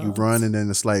usually wild. like you run and then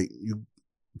it's like you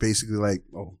basically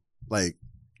like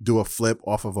do a flip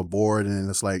off of a board and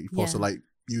it's like you're supposed to like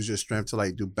use your strength to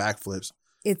like do backflips.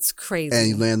 It's crazy. And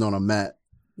you land on a mat.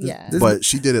 Yeah. But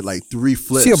she did it like 3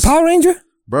 flips. She a Power Ranger?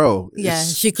 Bro. Yeah,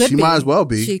 she could be. She might as well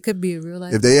be. She could be a real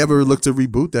life. If they ever look to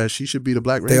reboot that, she should be the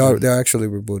Black Ranger. They're actually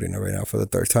rebooting it right now for the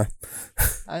 3rd time.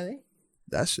 Are they?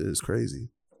 That shit is crazy.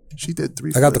 She did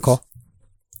 3 I got the call.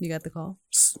 You got the call?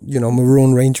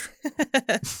 Maroon Ranger.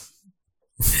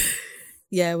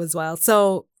 Yeah, it was wild.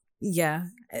 So, yeah,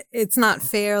 it's not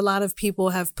fair. A lot of people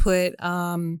have put,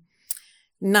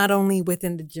 not only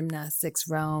within the gymnastics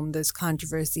realm, there's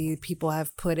controversy. People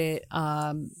have put it,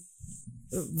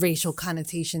 racial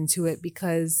connotation to it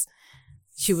because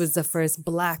she was the first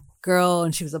Black girl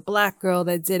and she was a Black girl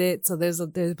that did it. So there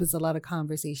was a lot of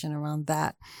conversation around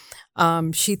that.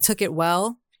 She took it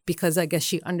well because I guess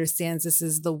she understands this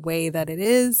is the way that it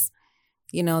is.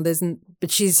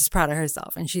 But she's just proud of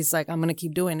herself. And she's like, I'm going to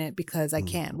keep doing it because I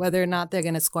can. Whether or not they're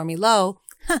going to score me low,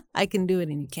 I can do it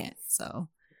and you can't. So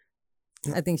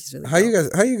I think she's really How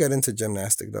you got into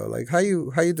gymnastic though? Like how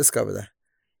you discover that?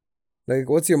 Like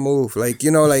what's your move? Like,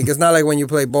 like it's not like when you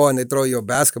play ball and they throw you a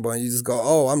basketball and you just go,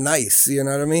 oh, I'm nice. You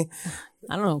know what I mean?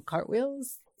 I don't know,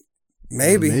 cartwheels?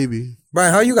 Maybe.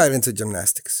 Brian, how you got into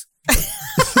gymnastics?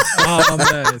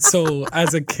 So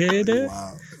as a kid,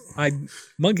 wow. I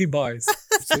monkey bars.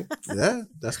 Yeah,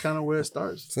 that's kind of where it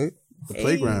starts. See? The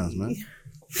playgrounds, man.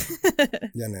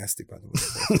 You're nasty, by the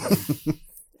way.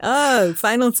 Oh,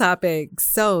 final topic.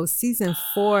 So, season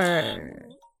 4.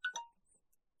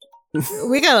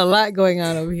 We got a lot going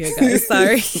on over here, guys.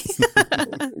 Sorry.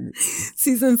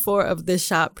 Season 4 of The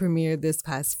Shop premiered this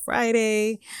past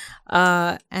Friday.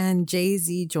 And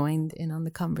Jay-Z joined in on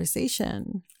the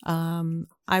conversation.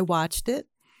 I watched it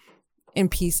in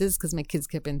pieces because my kids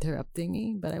kept interrupting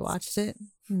me, but I watched it.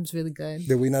 It was really good.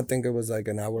 Did we not think it was like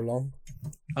an hour long?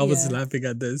 I was Yeah. laughing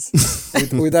at this.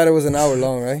 We thought it was an hour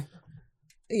long, right?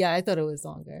 Yeah, I thought it was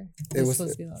longer. It was-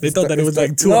 supposed to be longer. They thought that it was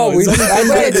like 2 No, hours. I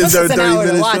But it took Is there us a an 30 hour to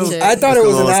minute watch show? it. thought it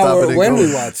was an Stop it hour and when go.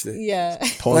 we watched it. Yeah,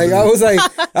 Like I was like,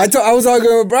 I was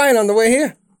arguing with Brian on the way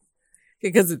here.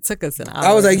 because it took us an hour.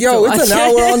 I was like, to yo, it's watch an it.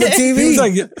 hour on the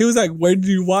TV. he was like, where did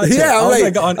you watch it? Yeah, I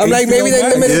was on I'm like, maybe HBO they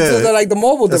Max. limited it to Yeah. the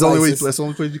mobile That's the only way. devices. That's the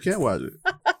only place you can't watch it.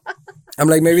 I'm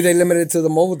like, maybe they limited it to the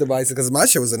mobile devices because my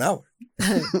shit was an hour.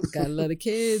 Got a lot of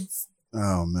kids.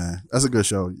 Oh man, that's a good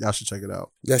show. Y'all should check it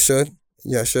out. Yeah, should.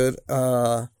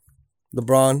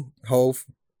 LeBron, Hove.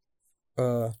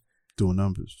 Doing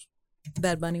numbers.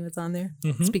 Bad Bunny was on there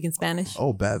Mhm. speaking Spanish.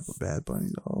 Oh, Bad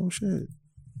Bunny. Oh shit.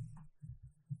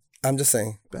 I'm just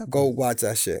saying, go watch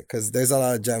that shit because there's a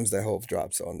lot of gems that Hove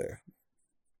drops on there.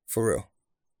 For real.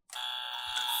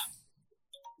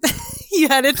 You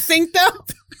had it synced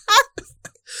up.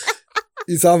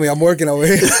 You saw me. I'm working over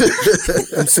here.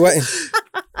 I'm sweating.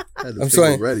 I'm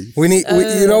sweating. Ready. We need.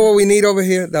 You know what we need over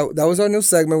here? That was our new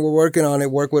segment. We're working on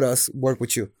it. Work with us. Work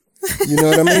with you. You know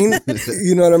what I mean?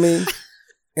 You know what I mean?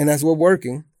 And as we're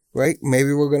working, right?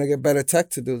 Maybe we're gonna get better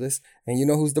tech to do this. And you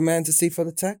know who's the man to see for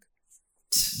the tech?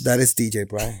 That is DJ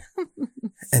Brian.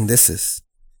 And this is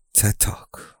TED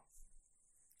Talk.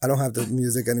 I don't have the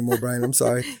music anymore, Brian. I'm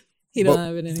sorry. He don't But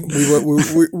have it anymore.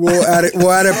 We'll add it.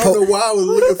 We'll add it. I don't know why I was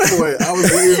looking for it. I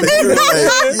was waiting to hear it.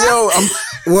 Like, yo,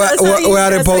 We'll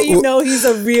add it. That's how you know he's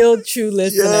a real true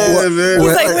listener. Yeah, man. He's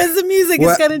We'll- like, when's the music?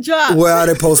 We'll- It's gonna drop. We're at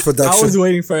it post I was production.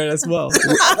 waiting for it as well.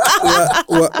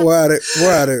 We're at it.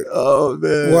 We're at it. Oh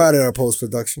man. We're at it. Our post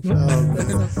production.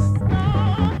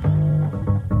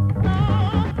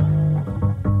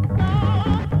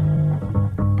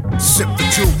 Sip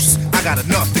the juice, I got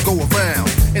enough to go around,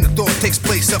 and the thought takes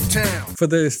place uptown. For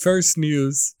the first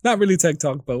news, not really tech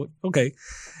talk, but okay.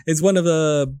 It's one of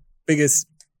the biggest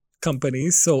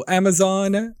companies. So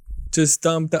Amazon just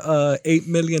dumped $8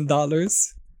 million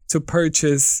to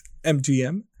purchase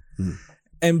MGM.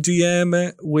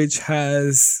 MGM, which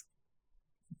has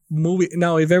movie.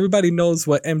 Now, if everybody knows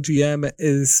what MGM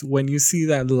is, when you see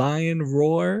that lion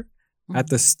roar at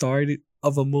the start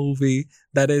of a movie,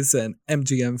 that is an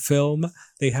MGM film.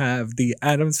 They have the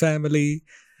Addams Family,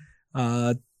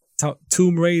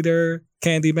 Tomb Raider,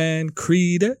 Candyman,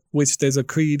 Creed, which there's a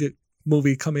Creed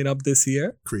movie coming up this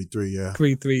year. Creed 3, yeah.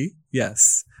 Creed 3,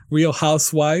 yes. Real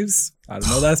Housewives. I don't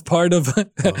know, that's part of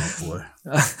Oh boy.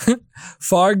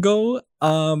 Fargo,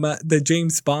 the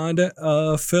James Bond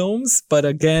films, but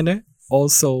again,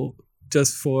 also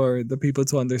just for the people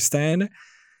to understand,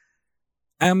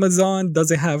 Amazon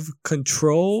doesn't have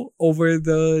control over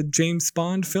the James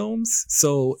Bond films,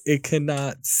 so it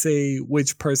cannot say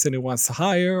which person it wants to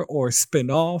hire or spin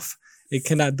off. It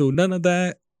cannot do none of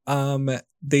that.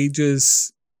 They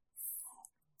just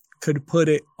could put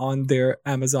it on their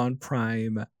Amazon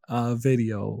Prime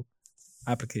video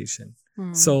application.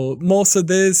 So most of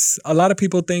this, a lot of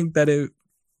people think that it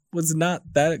was not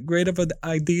that great of an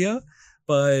idea,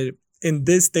 but in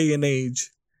this day and age,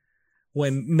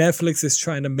 when Netflix is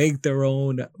trying to make their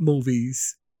own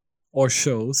movies or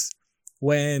shows,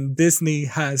 when Disney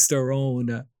has their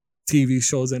own TV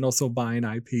shows and also buying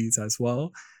IPs as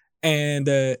well, and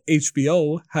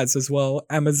HBO has as well,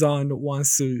 Amazon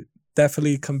wants to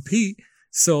definitely compete.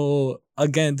 So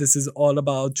again, this is all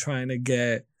about trying to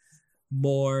get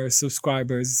more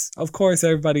subscribers. Of course,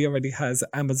 everybody already has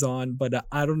Amazon, but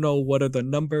I don't know what are the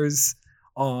numbers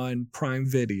on Prime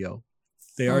Video.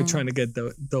 They are trying to get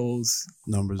those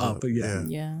Numbers up. up. Yeah.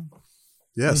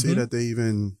 Yeah. See that they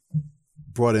even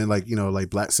brought in like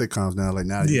black sitcoms now. Like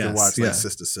now you can Yes, watch yeah. like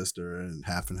Sister and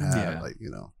Half and Half. Yeah. Like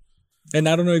And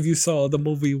I don't know if you saw the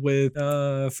movie with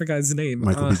I forgot his name.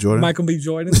 Michael B. Jordan? Michael B.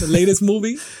 Jordan, the latest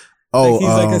movie. Oh, Like he's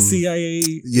like a CIA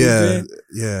Yeah, agent.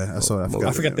 yeah. I saw.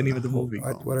 I forgot the name of the movie.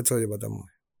 What I told you about that movie?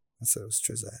 I said it was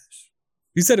trash.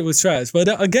 You said it was trash, but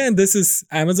again, this is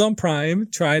Amazon Prime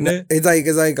trying to. It's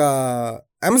like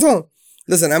Amazon.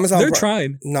 Listen, Amazon. They're Prime-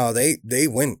 trying. No, they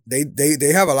win.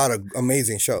 They have a lot of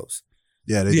amazing shows.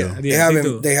 Yeah, they Yeah,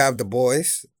 do. They have The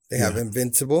Boys. They have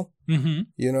Invincible. Mm-hmm.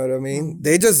 You know what I mean?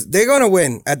 They're gonna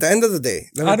win at the end of the day.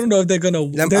 I don't know if they're gonna.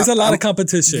 There's a lot of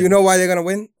competition. You know why they're gonna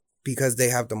win? Because they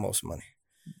have the most money.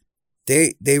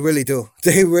 They really do.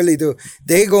 They really do.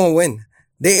 They gonna win.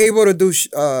 They able to do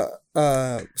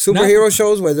superhero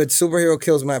shows where the superhero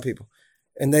kills mad people.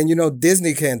 And then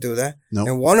Disney can't do that, Nope.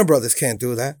 and Warner Brothers can't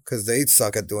do that because they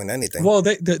suck at doing anything. Well,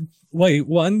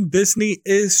 Disney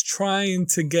is trying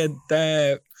to get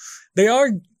that.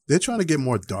 They're trying to get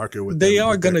more darker with. They them,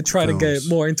 are with gonna their try to films. get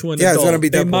more into an Yeah, adult. it's gonna be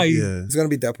They Deadpool. might. Yeah. It's gonna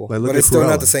be Deadpool, Like, look but at it's still Cruella.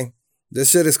 not the same. This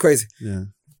shit is crazy. Yeah.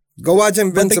 Go watch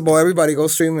Invincible. Everybody, go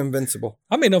stream Invincible.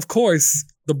 I mean, of course,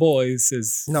 The Boys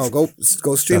is. No, go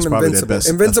stream That's probably their Invincible. best.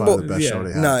 Invincible. That's probably the best show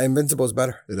they have. Nah, Invincible's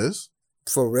better. It is.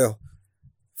 For real.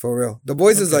 The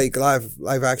Boys is like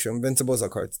live action. Invincible's a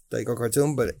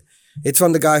cartoon, but it's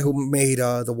from the guy who made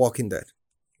The Walking Dead,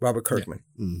 Robert Kirkman.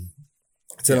 Yeah. Mm.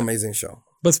 It's an amazing show.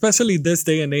 But especially this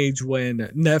day and age when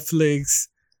Netflix,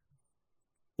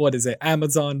 what is it,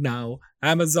 Amazon,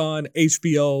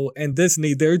 HBO, and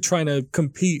Disney, they're trying to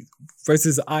compete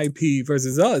versus IP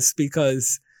versus us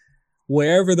because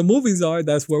wherever the movies are,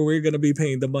 that's where we're going to be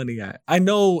paying the money at. I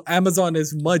know Amazon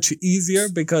is much easier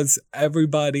because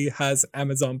everybody has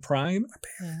Amazon Prime.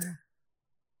 Yeah.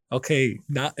 Okay,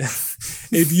 not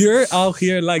if you're out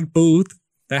here like Booth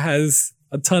that has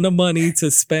a ton of money to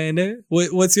spend it.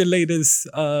 What's your latest?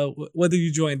 What did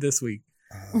you join this week?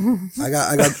 I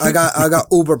got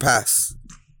Uber Pass.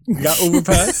 You got Uber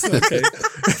Pass? Okay.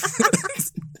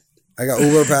 I got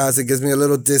Uber Pass. It gives me a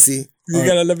little dizzy. You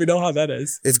gotta let me know how that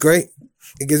is. It's great.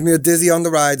 It gives me a dizzy on the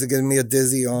rides. It gives me a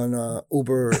dizzy on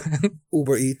Uber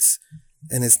Eats,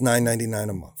 and it's $9.99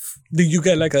 a month. Do you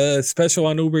get like a special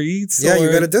on Uber Eats? Yeah, you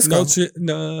or get a discount.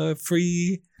 No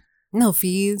free. No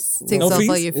fees. Takes No off all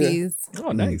fees? your Yeah. fees.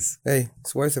 Oh, nice. Hey,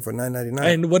 it's worth it for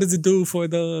 $9.99. And what does it do for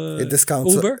the It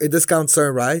discounts Uber? It discounts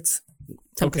certain rides.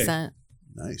 10%.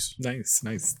 Nice.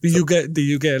 Nice. Do you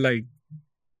get like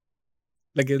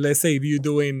let's say if you're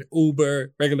doing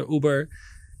Uber, regular Uber,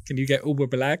 can you get Uber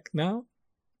Black now?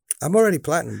 I'm already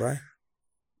platinum, Brian.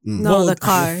 Mm. No, Well, the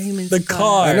car. He means the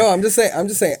car. I know. I'm just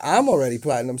saying. I'm already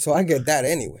platinum, so I get that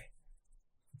anyway.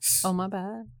 Oh, my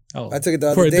bad. Oh, I took it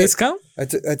the for other a day. discount?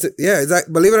 Yeah,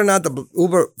 exactly. Believe it or not, the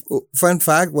Uber. Fun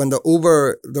fact: when the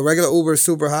regular Uber is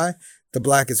super high, the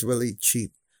black is really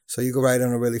cheap. So you can ride in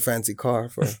a really fancy car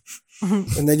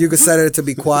and then you can set it to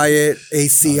be quiet,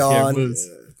 AC on. Boots.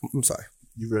 I'm sorry.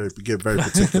 You get very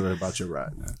particular about your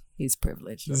ride, man. He's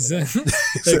privileged.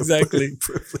 Exactly.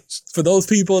 Privileged. For those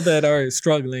people that are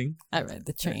struggling. I read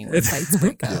the train when fights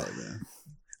break out. Yeah, man.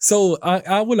 So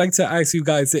I would like to ask you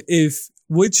guys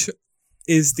which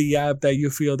is the app that you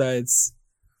feel that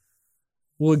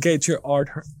will get your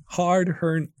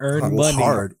hard-earned money.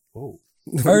 Hard. Oh.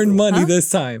 Earn money Huh? this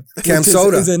time. Cam Which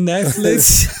Soda. Is it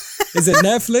Netflix? Is it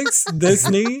Netflix,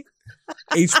 Disney,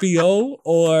 HBO,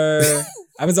 or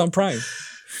Amazon Prime?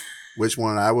 Which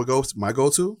one I would go? My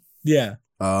go-to? Yeah.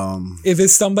 If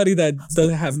it's somebody that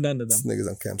doesn't have none of them. This nigga's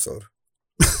on Cam Soda.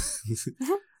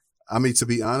 I mean, to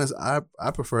be honest, I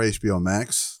prefer HBO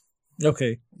Max.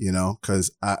 Okay. You know,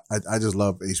 because I just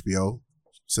love HBO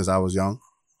since I was young.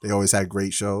 They always had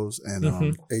great shows, and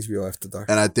HBO After Dark.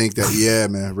 and I think that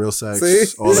man, real sex, See?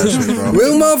 all that shit, bro.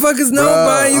 Real motherfuckers know, Bro,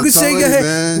 Brian. You I'm can shake telling your you, head.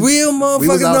 man. Real We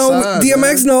was motherfuckers know. outside, DMX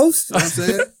man. knows. You know what I'm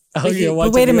saying? Oh, yeah, But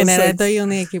watching wait a Real minute. I Sex. thought you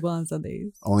only had cable on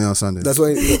Sundays. Only on Sundays. That's why.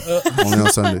 Only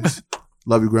on Sundays.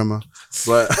 Love you, grandma.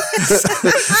 But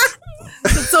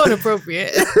It's so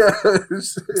inappropriate.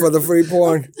 For the free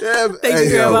porn. yeah, Thank hey,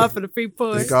 you, yo, Grandma, for the free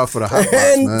porn. thank God for the hot box,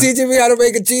 And man. teaching me how to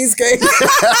make a cheesecake.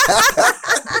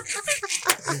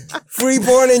 Free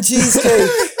porn and cheesecake.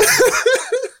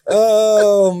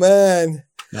 Oh man.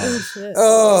 No.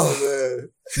 Oh.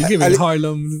 You give me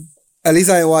Harlem. At least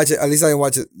I didn't watch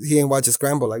it. He ain't watch it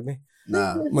Scramble like me.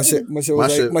 Nah. My shit was My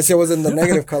shit- my shit was in the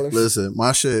negative colors. Listen,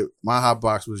 my hot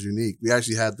box was unique. We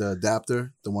actually had the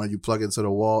adapter, the one you plug into the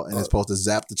wall, and it's supposed to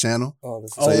zap the channel, Oh,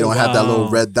 that's, so you don't have that little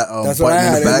wow. red that's what button I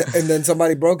in had, the back. and then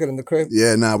somebody broke it in the crib.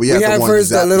 Yeah, nah, we We had had the one first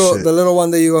zap the little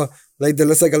one that you go like that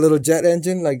looks like a little jet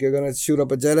engine, like you're gonna shoot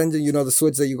up a jet engine. You know the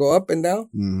switch that you go up and down,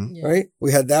 Mm-hmm. right?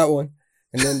 We had that one,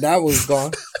 and then that was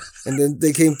gone, and then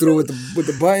they came through with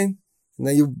the button, and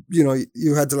then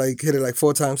you had to like hit it like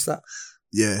 4 times stop.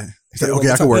 Yeah. Hit it Okay,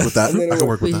 one I can work time. with that. And then it I can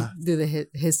worked. work with We that. do the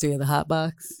history of the hot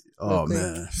box. Oh real quick.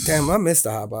 man, Damn, I missed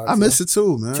the hot box. I miss it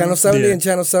too, man. Channel 70 Yeah. and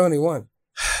Channel 71.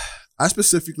 I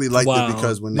specifically liked it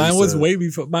because when they mine was said- way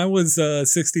before. Mine was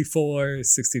 64,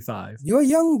 65. You're a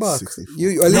young buck. 64.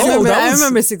 You at least No, that I was-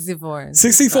 remember 64.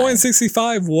 64 and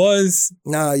 65 was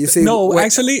nah. You see, no, wait,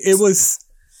 actually it was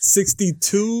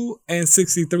 62 and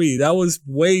 63. That was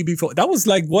way before. That was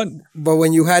like one. But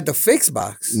when you had the fixed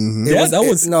box, Mhm. it Yeah, that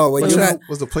was- no. When was you the, had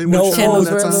was the Playboy No, channel channels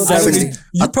at were that a time? little 70. different.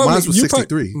 You probably Mine was you prob-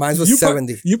 63. mine was you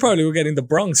 70. You probably were getting the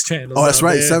Bronx channel. Oh, that's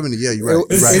right, 70. Yeah, you're right.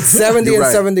 You're right. It's 70 You're and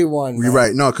right. 71. You're man.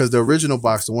 right. No, because the original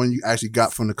box, the one you actually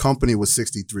got from the company, was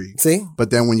 63. See,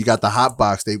 But then when you got the hot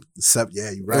box, yeah,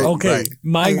 you're right. Okay, You're right. I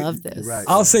my love this. You're right.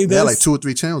 I'll say They had this. like 2 or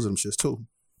 3 channels in them shits too.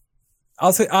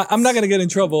 I'll say I'm not gonna get in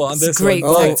trouble on It's this great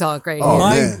one. Oh. talk right Oh,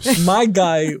 here. man. my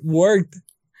guy worked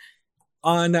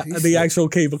on He's the snitch. actual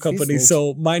cable company, snitch.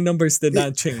 so my numbers did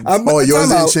not change. I'm- Oh, yours time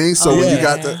didn't out. change? So Oh, when you yeah.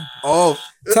 got the... Oh,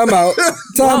 Time out.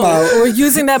 We're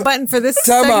using that button for this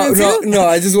Time out. segment too? No,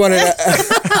 I just wanted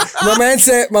to. my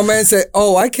man said,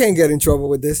 oh, I can't get in trouble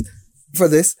with this for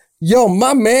this. Yo,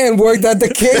 my man worked at the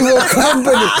cable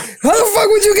company. How the fuck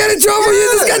would you get in trouble? You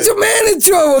just got your man in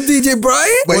trouble, DJ Brian.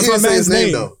 But What's he didn't my say his man's name,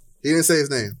 name? though. He didn't say his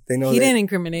name. They know He that. didn't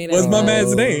incriminate What's him. my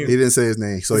man's name? He didn't say his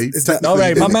name. So he. It's not- All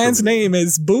right, my didn't man's incriminate. name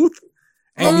is Booth.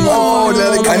 And Oh,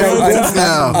 there they go.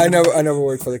 I never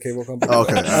worked for the cable company.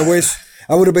 Okay. I wish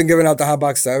I would have been giving out the hot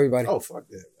box to everybody. Oh, fuck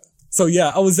that. So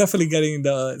yeah, I was definitely getting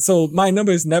so my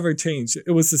numbers never changed.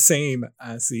 It was the same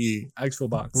as the actual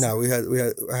box. No,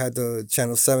 I had the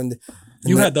channel 70.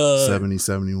 You had the 70,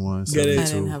 71, Get it? I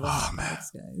 72. didn't have a Oh, hot man.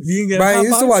 box, guys. you didn't get a Brian hot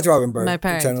used to box? watch Robin Bird. My on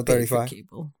parents channel paid for 35.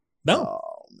 cable. No.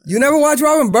 You never watch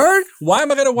Robin Bird? Why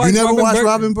am I gonna watch? You never Robin watched Bird?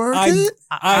 Robin Bird, kid?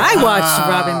 I watched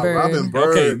Robin Bird. Robin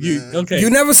Bird. Okay, you man. okay? You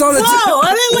never saw the. Whoa,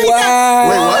 I didn't like wow.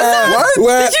 Wait, what?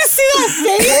 What? Did you see that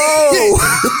face? Whoa!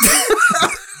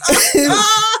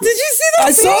 Did you see that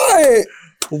I saw it.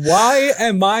 Why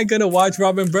am I gonna watch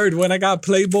Robin Bird when I got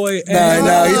Playboy? And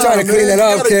No, he's trying to clean it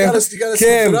up, Kim. You gotta switch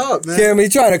it up, man. Kim,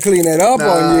 he's trying to clean it up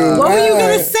on you. What were you Wow.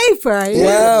 gonna say, Brian?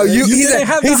 Wow, You didn't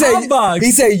have the hot box.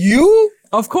 He said you?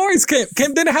 Of course,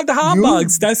 Kim didn't have the hot You-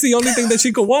 box. That's the only thing that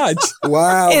she could watch.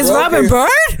 Wow. Is bro. Robin Bird?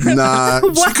 Nah.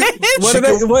 What? What are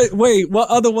they, wait, what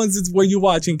other ones were you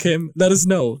watching, Kim? Let us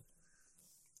know.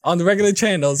 On the regular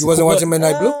channels. You wasn't What- watching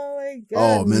Midnight Blue?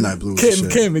 Oh, Midnight Blue. was the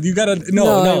shit. Kim, you gotta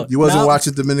No. no. You wasn't Now,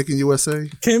 watching Dominican USA?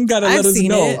 Kim gotta I've let us seen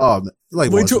know. it. Oh, man.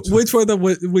 Like Which once or which were the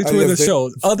lived it.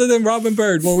 shows other than Robin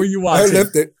Bird? What were you I watching?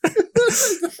 lifted.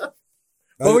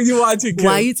 What were you watching, Kim?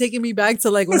 Why are you taking me back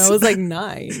to like when I was like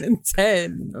 9 and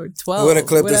 10 or 12? We're gonna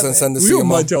clip this whatever. and send it to We were your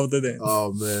mom. much older then.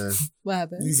 Oh, man. What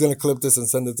happened? He's gonna clip this and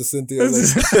send it to Cynthia.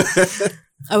 later.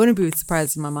 I wouldn't be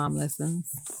surprised if my mom listens.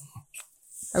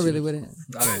 I really wouldn't.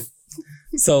 All right.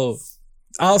 So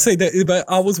I'll say that, but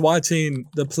I was watching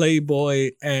the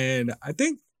Playboy, and I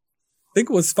think it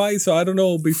was Spice. So I don't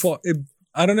know before.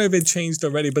 I don't know if it changed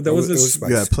already, but there was It this. was Spice.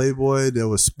 You had Playboy, there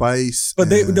was Spice.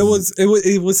 But and-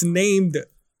 it was named It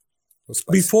was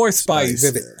Spice. before Spice,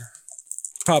 Vivid.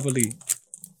 probably.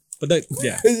 But that,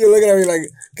 yeah. You're looking at me like,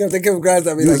 they kept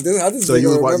glancing at me like this. How this So nigga you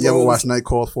remember ever all watch this? Night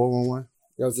Call 411?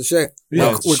 That was the shit.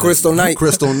 Yeah. With Crystal Knight.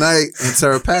 Crystal Knight and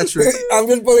Tara Patrick. I'm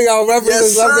just pulling out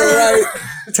references Yes, left and sir.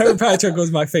 right. Tara Patrick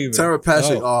was my favorite. Tara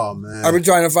Patrick. Oh, man. I've been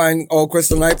trying to find all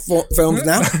Crystal Knight films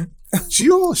now. She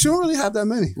don't really have that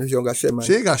many. She don't got shit, man.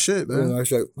 She ain't got shit, You know, man.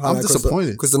 actually, I'm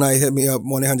disappointed. Crystal Knight hit me up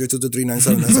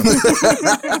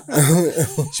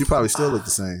 1-800-223-9797. She probably still look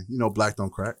the same. You know, black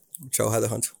don't crack. Show Heather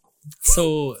Hunt.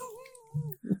 So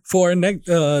for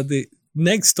the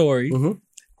next story Mhm.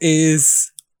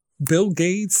 is Bill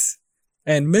Gates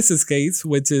and Mrs. Gates,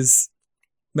 which is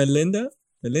Melinda,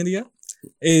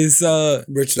 is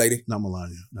Rich lady. Not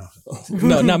Melania. No.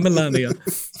 no, not Melania.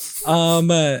 She's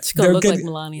gonna They're look like getting-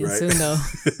 Melania right. soon, though.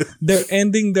 they're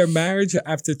ending their marriage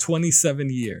after 27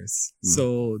 years.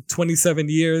 So 27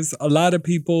 years. A lot of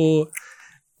people.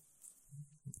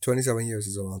 27 years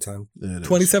is a long time. Yeah, it is.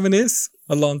 27 is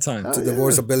a long time. To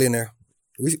divorce a billionaire.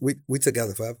 We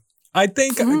together forever. I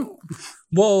think.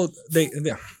 Well,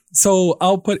 so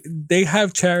I'll put. They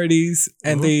have charities,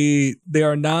 and they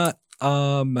are not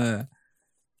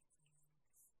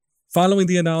following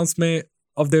the announcement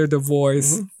of their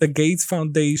divorce. The Gates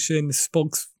Foundation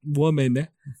spokeswoman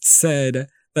said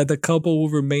that the couple will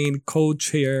remain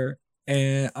co-chair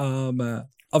and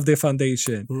of their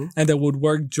foundation, and they would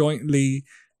work jointly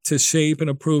to shape and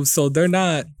approve. So they're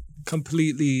not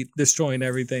completely destroying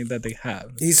everything that they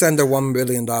have. He sent her $1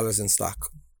 billion in stock.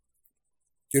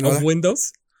 You know Of that?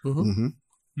 Windows. Mm-hmm.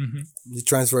 He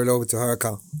transferred it over to her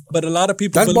account. But a lot of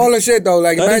people That's believe- baller shit though.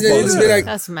 Like That is imagine you just be baller. like,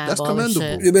 That's mad That's baller commendable.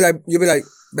 shit. you'll be like,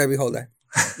 baby, hold that.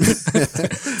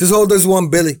 Just hold this $1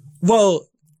 billion. Well,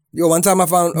 Yo, one time I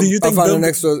found Do you think an Bill-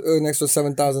 extra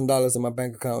 $7,000 in my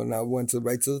bank account, and I went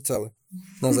right to the teller.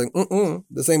 And I was like,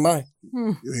 this ain't mine.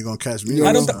 You ain't gonna catch me. You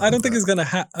I know, don't think it's gonna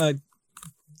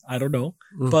I don't know,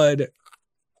 but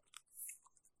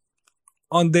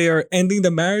on their ending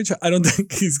the marriage, I don't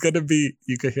think he's gonna be.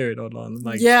 You could hear it all on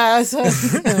like Yeah. So,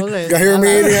 You hear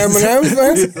me eating M&M's,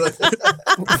 man?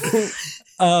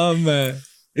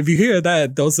 if you hear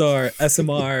that, those are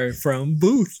SMR from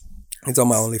Booth. It's on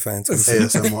my OnlyFans.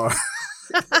 ASMR.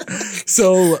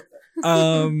 So,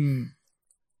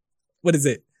 what is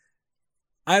it?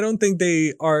 I don't think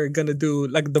they are gonna do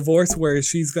like a divorce where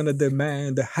she's gonna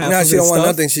demand half Nah, of she his don't want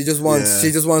stuff. nothing. She just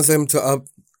wants him to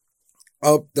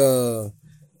up the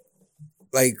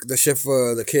like the shit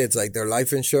for the kids, like their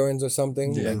life insurance or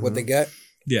something, like what they get.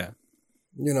 Yeah.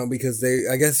 You know, because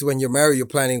I guess when you're married, you're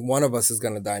planning one of us is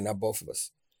gonna die, not both of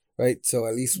us. right? So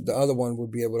at least the other one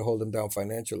would be able to hold him down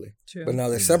financially. True. But now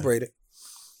they're separated.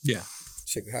 Yeah.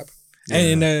 Shit could happen.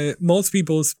 And most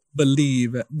people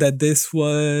believe that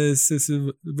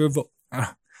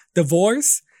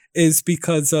divorce is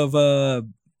because of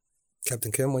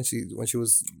Captain Kim when she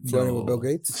was flirting with Bill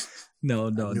Gates.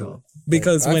 No.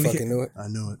 Because I when fucking knew it. I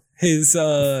knew it. his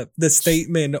the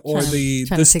statement or the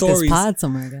trying to take this stories. pod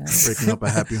somewhere, guys. Breaking up a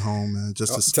happy home, man.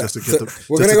 Just to get the.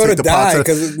 We're just gonna go take to the pod die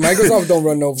because Microsoft don't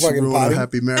run no fucking ruin a potty.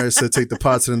 happy marriage to take the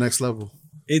pod to the next level.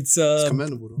 It's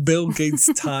commendable, though. Bill Gates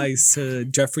ties to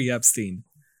Jeffrey Epstein.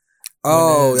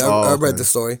 Oh, I okay. read the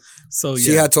story. So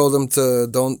She had told him to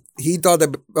don't. He thought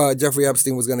that Jeffrey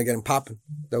Epstein was gonna get him popping.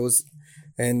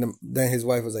 And then his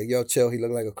wife was like, "Yo, chill. He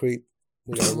looked like a creep.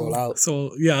 We gotta roll out."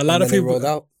 So yeah, a lot And of then they people rolled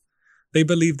out. they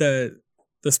believe that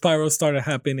the spiral started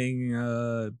happening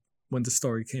when the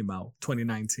story came out,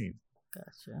 2019.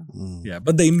 Gotcha. Yeah,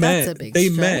 but they That's a met. big They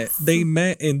stretch.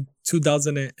 met in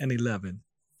 2011.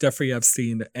 Jeffrey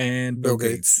Epstein and Bill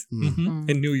Gates, in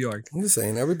New York. I'm just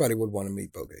saying, everybody would want to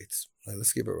meet Bill Gates. Like,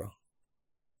 let's keep it real.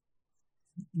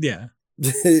 Yeah.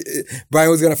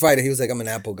 Brian was gonna fight it. He was like, "I'm an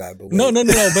Apple guy." But wait. No. But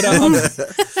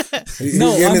He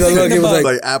No, gave me I'm the look. thinking He was about-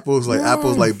 like, Apples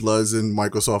like Bloods and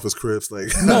Microsoft is Crips. Like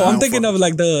no, I'm thinking of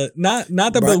like the not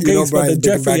the Bill Gates, but the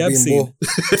Jeffrey Epstein.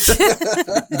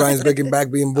 Brian's breaking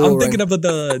back being bull. I'm thinking about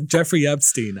the Jeffrey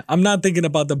Epstein. I'm not thinking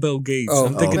about the Bill Gates. Oh,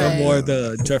 I'm thinking of okay. more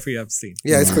the Jeffrey Epstein.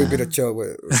 Yeah, it's creepy to chill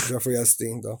with Jeffrey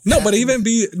Epstein though. No, but even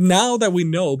now that we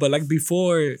know, but like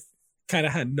before, kind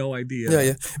of had no idea.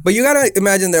 Yeah. But you gotta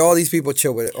imagine that all these people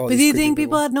chill with it. But do you think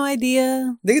people had no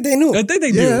idea? They knew? I think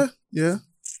they do. Yeah.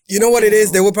 You know what it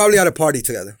is? They were probably at a party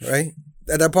together, right?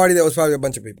 At that party, there was probably a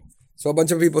bunch of people. So a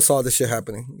bunch of people saw this shit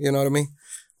happening. You know what I mean?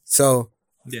 So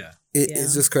Yeah.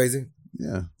 it's just crazy.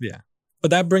 Yeah. Yeah.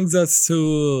 But that brings us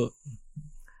to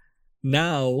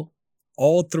now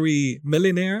all three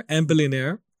millionaire and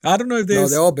billionaire. I don't know if No,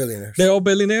 there's they're all billionaires. they're all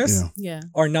billionaires Yeah. Yeah.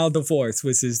 are now divorced,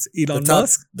 which is Elon top,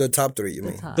 Musk, the top three, you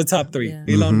mean? the top three. Yeah.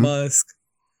 Elon Mhm. Musk,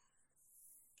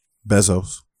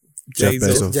 Jeff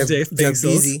Bezos. Jeff Jeff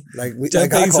Bezos. Bezos, Jeff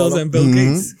like I call Bezos him. and Bill Mhm.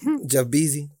 Gates. Jeff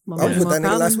Bezos. My I was man, with no that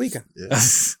nigga last problem. weekend.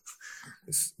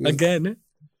 Yeah. Again,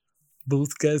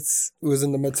 Booth gets It was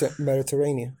in the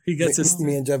Mediterranean. he gets his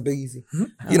me and Jeff Bezos.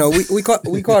 You know, we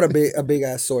caught a big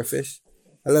ass swordfish.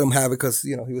 I let him have it because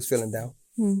he was feeling down.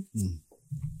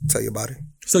 Tell you about it.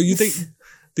 So you think?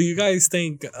 Do you guys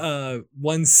think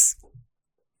once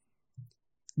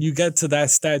you get to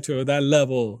that stature or that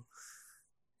level,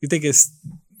 you think it's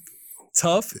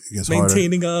tough gets harder.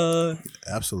 maintaining a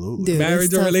Absolutely. Dude, marriage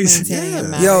it's or tough relationship? maintaining a Yeah.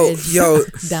 marriage Yo.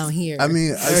 down here. I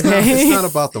mean, Okay. it's not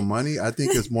about the money. I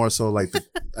think it's more so like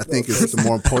I think it's the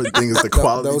more important thing is the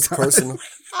quality. That was time. personal.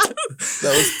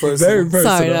 That was personal. Very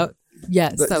personal. Sorry,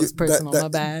 yes, That that was you- personal. that- My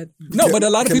bad. No, but a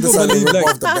lot of Kim people decided to believe rip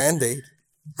like off the Band-Aid.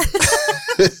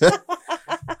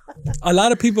 a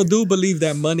lot of people do believe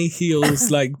that money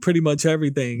heals like pretty much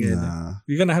everything, and Nah.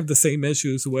 you're gonna have the same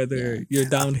issues whether you're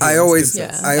down here. I always-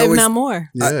 Yeah, I if always- not more,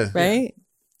 Yeah. right?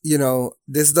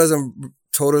 This doesn't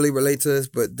totally relate to this,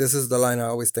 but this is the line I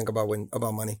always think about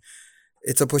about money.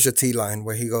 It's a Pusha T line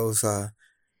where he goes,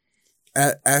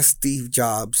 ask Steve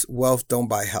Jobs, wealth don't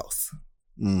buy health.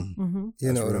 Mm. Mm-hmm.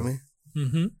 You know what I real. mean?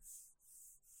 Mm-hmm.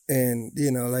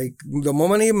 And, like, the more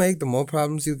money you make, the more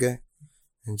problems you get.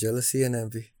 And jealousy and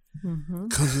envy. Mm-hmm.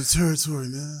 Comes with territory,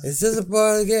 man. It's just a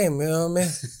part of the game, you know what I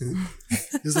mean?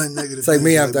 It's like negative. It's like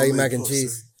me energy, after I eat my mac and closer.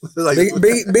 cheese. Like,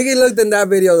 Biggie looked in that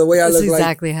video the way I That's look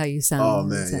exactly how you sound. Oh, when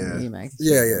you man, send yeah. me Mac and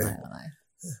Yeah, cheese yeah. in my life.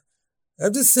 like.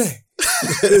 I'm just saying.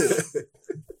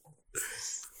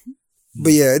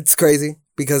 But yeah, it's crazy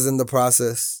because in the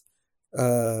process,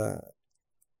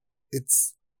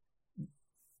 it's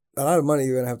a lot of money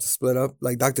you're going to have to split up.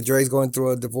 Like Dr. Dre's going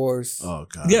through a divorce. oh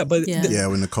god. Yeah, but Yeah. Yeah,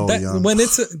 with Nicole that, Young. when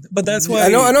it's but that's why I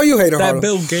know you hate her, that Harlem.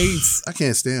 Bill Gates I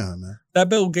can't stand her, man. that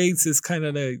Bill Gates is kind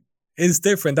of like is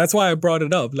different. That's why I brought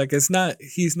it up. Like he's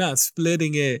not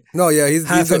splitting it No, yeah, he's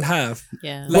half a- and half.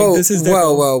 Yeah. Like Well, this is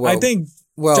different. well. I think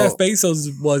Well, Jeff Bezos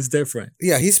was different.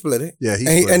 yeah, he split it. Yeah, he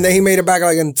and, split and then it. he made it back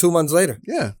like in 2 months later.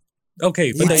 Yeah,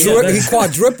 Okay, but He, then, he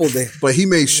quadrupled it. but he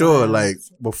made sure, Wow. like,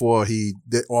 before he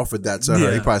offered that to her,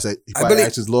 Yeah. he probably said, he I probably believe-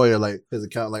 asked his lawyer, like, his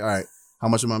account, like, all right, how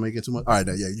much am I making? Too much? All right,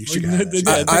 yeah, you should have that.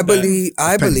 Yeah, shit. I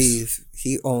think believe Depends.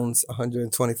 he owns a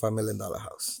 $125 million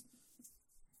house.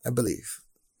 I believe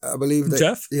that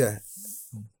Jeff? Yeah.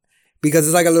 Because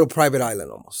it's like a little private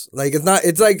island almost. Like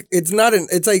it's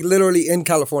like literally in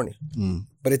California. Mm.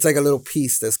 But it's like a little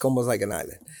piece that's almost like an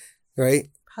island. Right?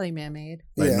 Probably man-made.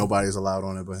 Like Yeah. nobody's allowed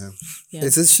on it but him. Yeah.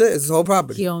 It's his shit. It's his whole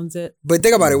property. He owns it. But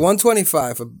think about it.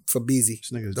 125 for Beezy.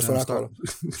 This nigga's That's Tony what I call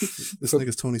Stark. him. This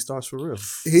nigga's Tony Starks for real.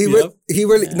 He Yep.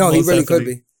 really no, he Most really could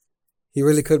definitely. be. He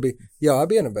really could be. Yo, I'd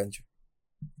be an Avenger.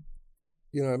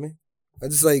 You know what I mean? I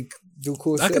just like do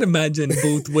cool I shit. could imagine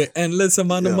Booth with endless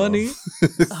amount of Yo. money.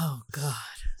 Oh God.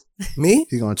 Me?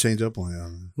 He gonna change up on y'all.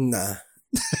 Man. Nah.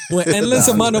 With endless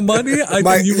Nah. amount of money, I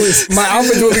My, think you would. my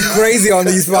outfits would be crazy on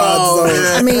these spots. Oh, so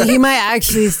yeah. I mean, he might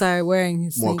actually start wearing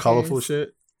his More sneakers. colorful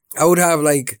shit. I would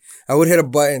hit a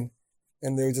button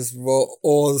and they would just roll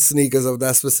all the sneakers of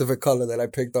that specific color that I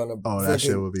picked on. Oh, that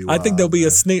shit would be I wild, think there'll be man.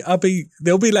 a sneak.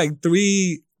 There'll be like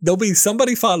three. There'll be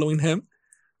somebody following him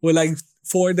with like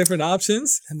 4 different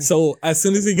options. So as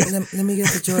soon as he gets, Let me get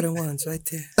the Jordan ones right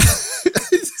there.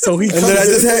 so he And then I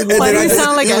just had, and Why then do I you just,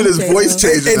 sound like Even his MJ, voice though?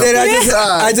 changes. and then up.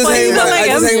 I just Why hang you sound like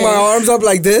hang MJ? my arms up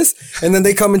like this, and then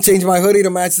they come and change my hoodie to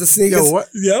match the sneakers. Yo, what?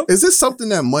 Yep. Is this something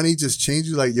that money just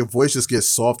changes? Like your voice just gets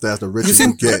softer as the richer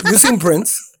you get. You seen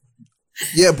Prince?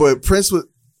 Yeah, but Prince was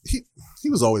he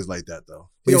was always like that though.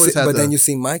 He always had then you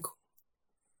see Michael.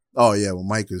 Oh yeah, well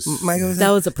Mike is Michael was That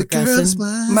like, was a progression.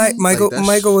 Michael Like that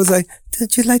Michael was like,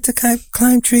 "Did you like to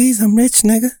climb trees? I'm rich,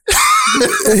 nigga."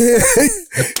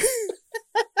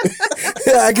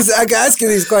 I can ask you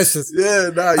these questions. Yeah,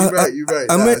 nah, you're right. You're right.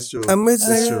 I'm Nah, rich. that's true. I'm rich,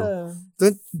 That's nigga.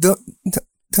 true.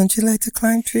 Don't you like to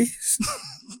climb trees?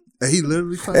 And he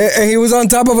literally. And he was on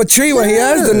top of a tree when he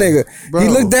asked the nigga. Bro. He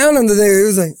looked down on the nigga. He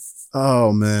was like,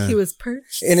 Oh man. He was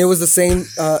perched. and it was the same.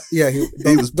 Yeah, he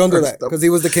was. Don't do that perched up. because he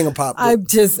was the king of pop. I'm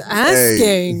just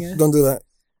asking. Don't do that,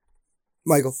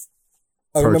 Michael.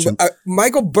 I Perch remember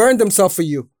Michael burned himself for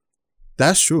you.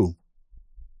 That's true.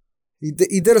 He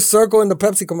did a circle in the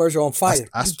Pepsi commercial on fire.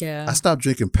 Yeah. I stopped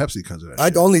drinking Pepsi because of that.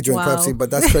 I'd shit. only drink Wow. Pepsi, but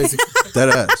that's crazy That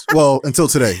ass. Well, until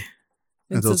today.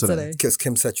 Until today. because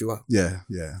Kim set you up. Yeah,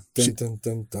 yeah. Dun, dun,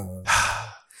 dun, dun.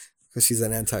 Because she's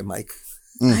an anti-Mike.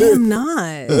 I am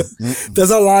not.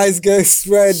 There's a lies get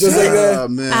spread just like that. Oh,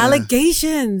 man.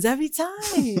 Allegations every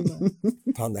time.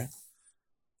 Pound that.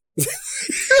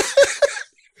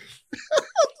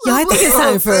 Yo, I think it's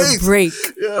time for a break.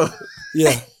 Yeah.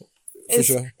 Yeah, for It's,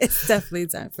 sure. it's definitely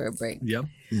time for a break. Yep. All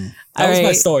That was my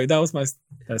right. story. That's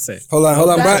it. Hold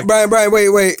on. Back. Brian,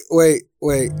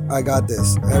 wait. I got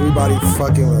this. Everybody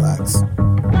fucking relax.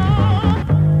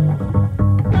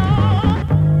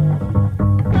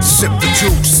 Sip the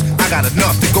juice, I got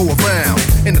enough to go around.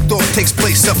 And the thought takes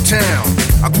place uptown.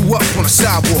 I grew up on a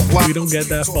sidewalk. While We don't get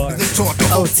that far. They taught the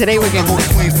Oh, today we're getting whole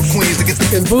queens for queens to get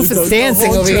because Booth is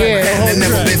dancing over here. and they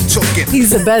never been took it.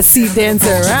 He's the best seat dancer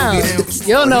around.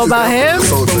 You don't know about him?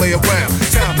 So to lay around.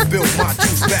 Time to build my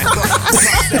juice back up.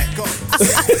 Stack up.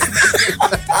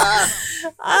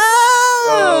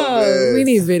 Oh, man. we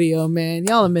need video, man.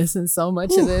 Y'all are missing so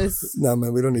much of this. Nah,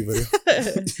 man, we don't need video.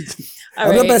 All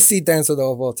I'm the right. best seat dancer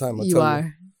though of all time. I'll You tell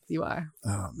are. You are.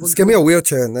 Just give me a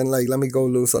wheelchair and then let me go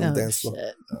loose on the Oh, dance floor.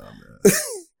 shit.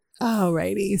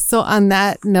 Alrighty. So on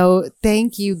that note,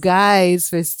 thank you guys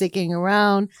for sticking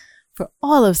around for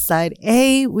all of side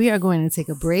A. We are going to take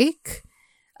a break.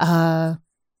 Why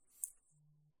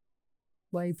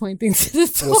are you pointing to the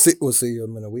door? We'll see you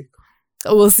in a week.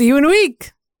 We'll see you in a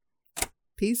week.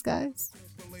 Peace, guys.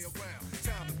 Lay around.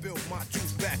 Time to build my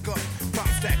juice back up. Pop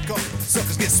stack up.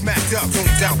 Suckers get smacked up. Don't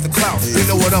doubt the clout. You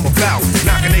know what I'm about.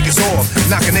 Knocking niggas off.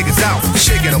 Knocking niggas out.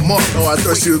 Shaking them up. Oh, I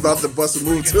thought she was about to bust a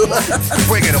move too.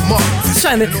 Breaking them up. She's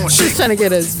trying to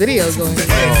get his video going. The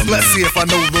edge. Let's see if I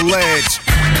know the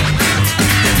ledge.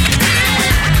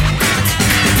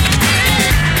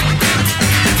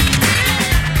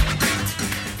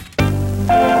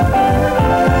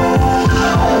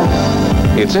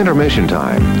 It's intermission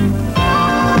time.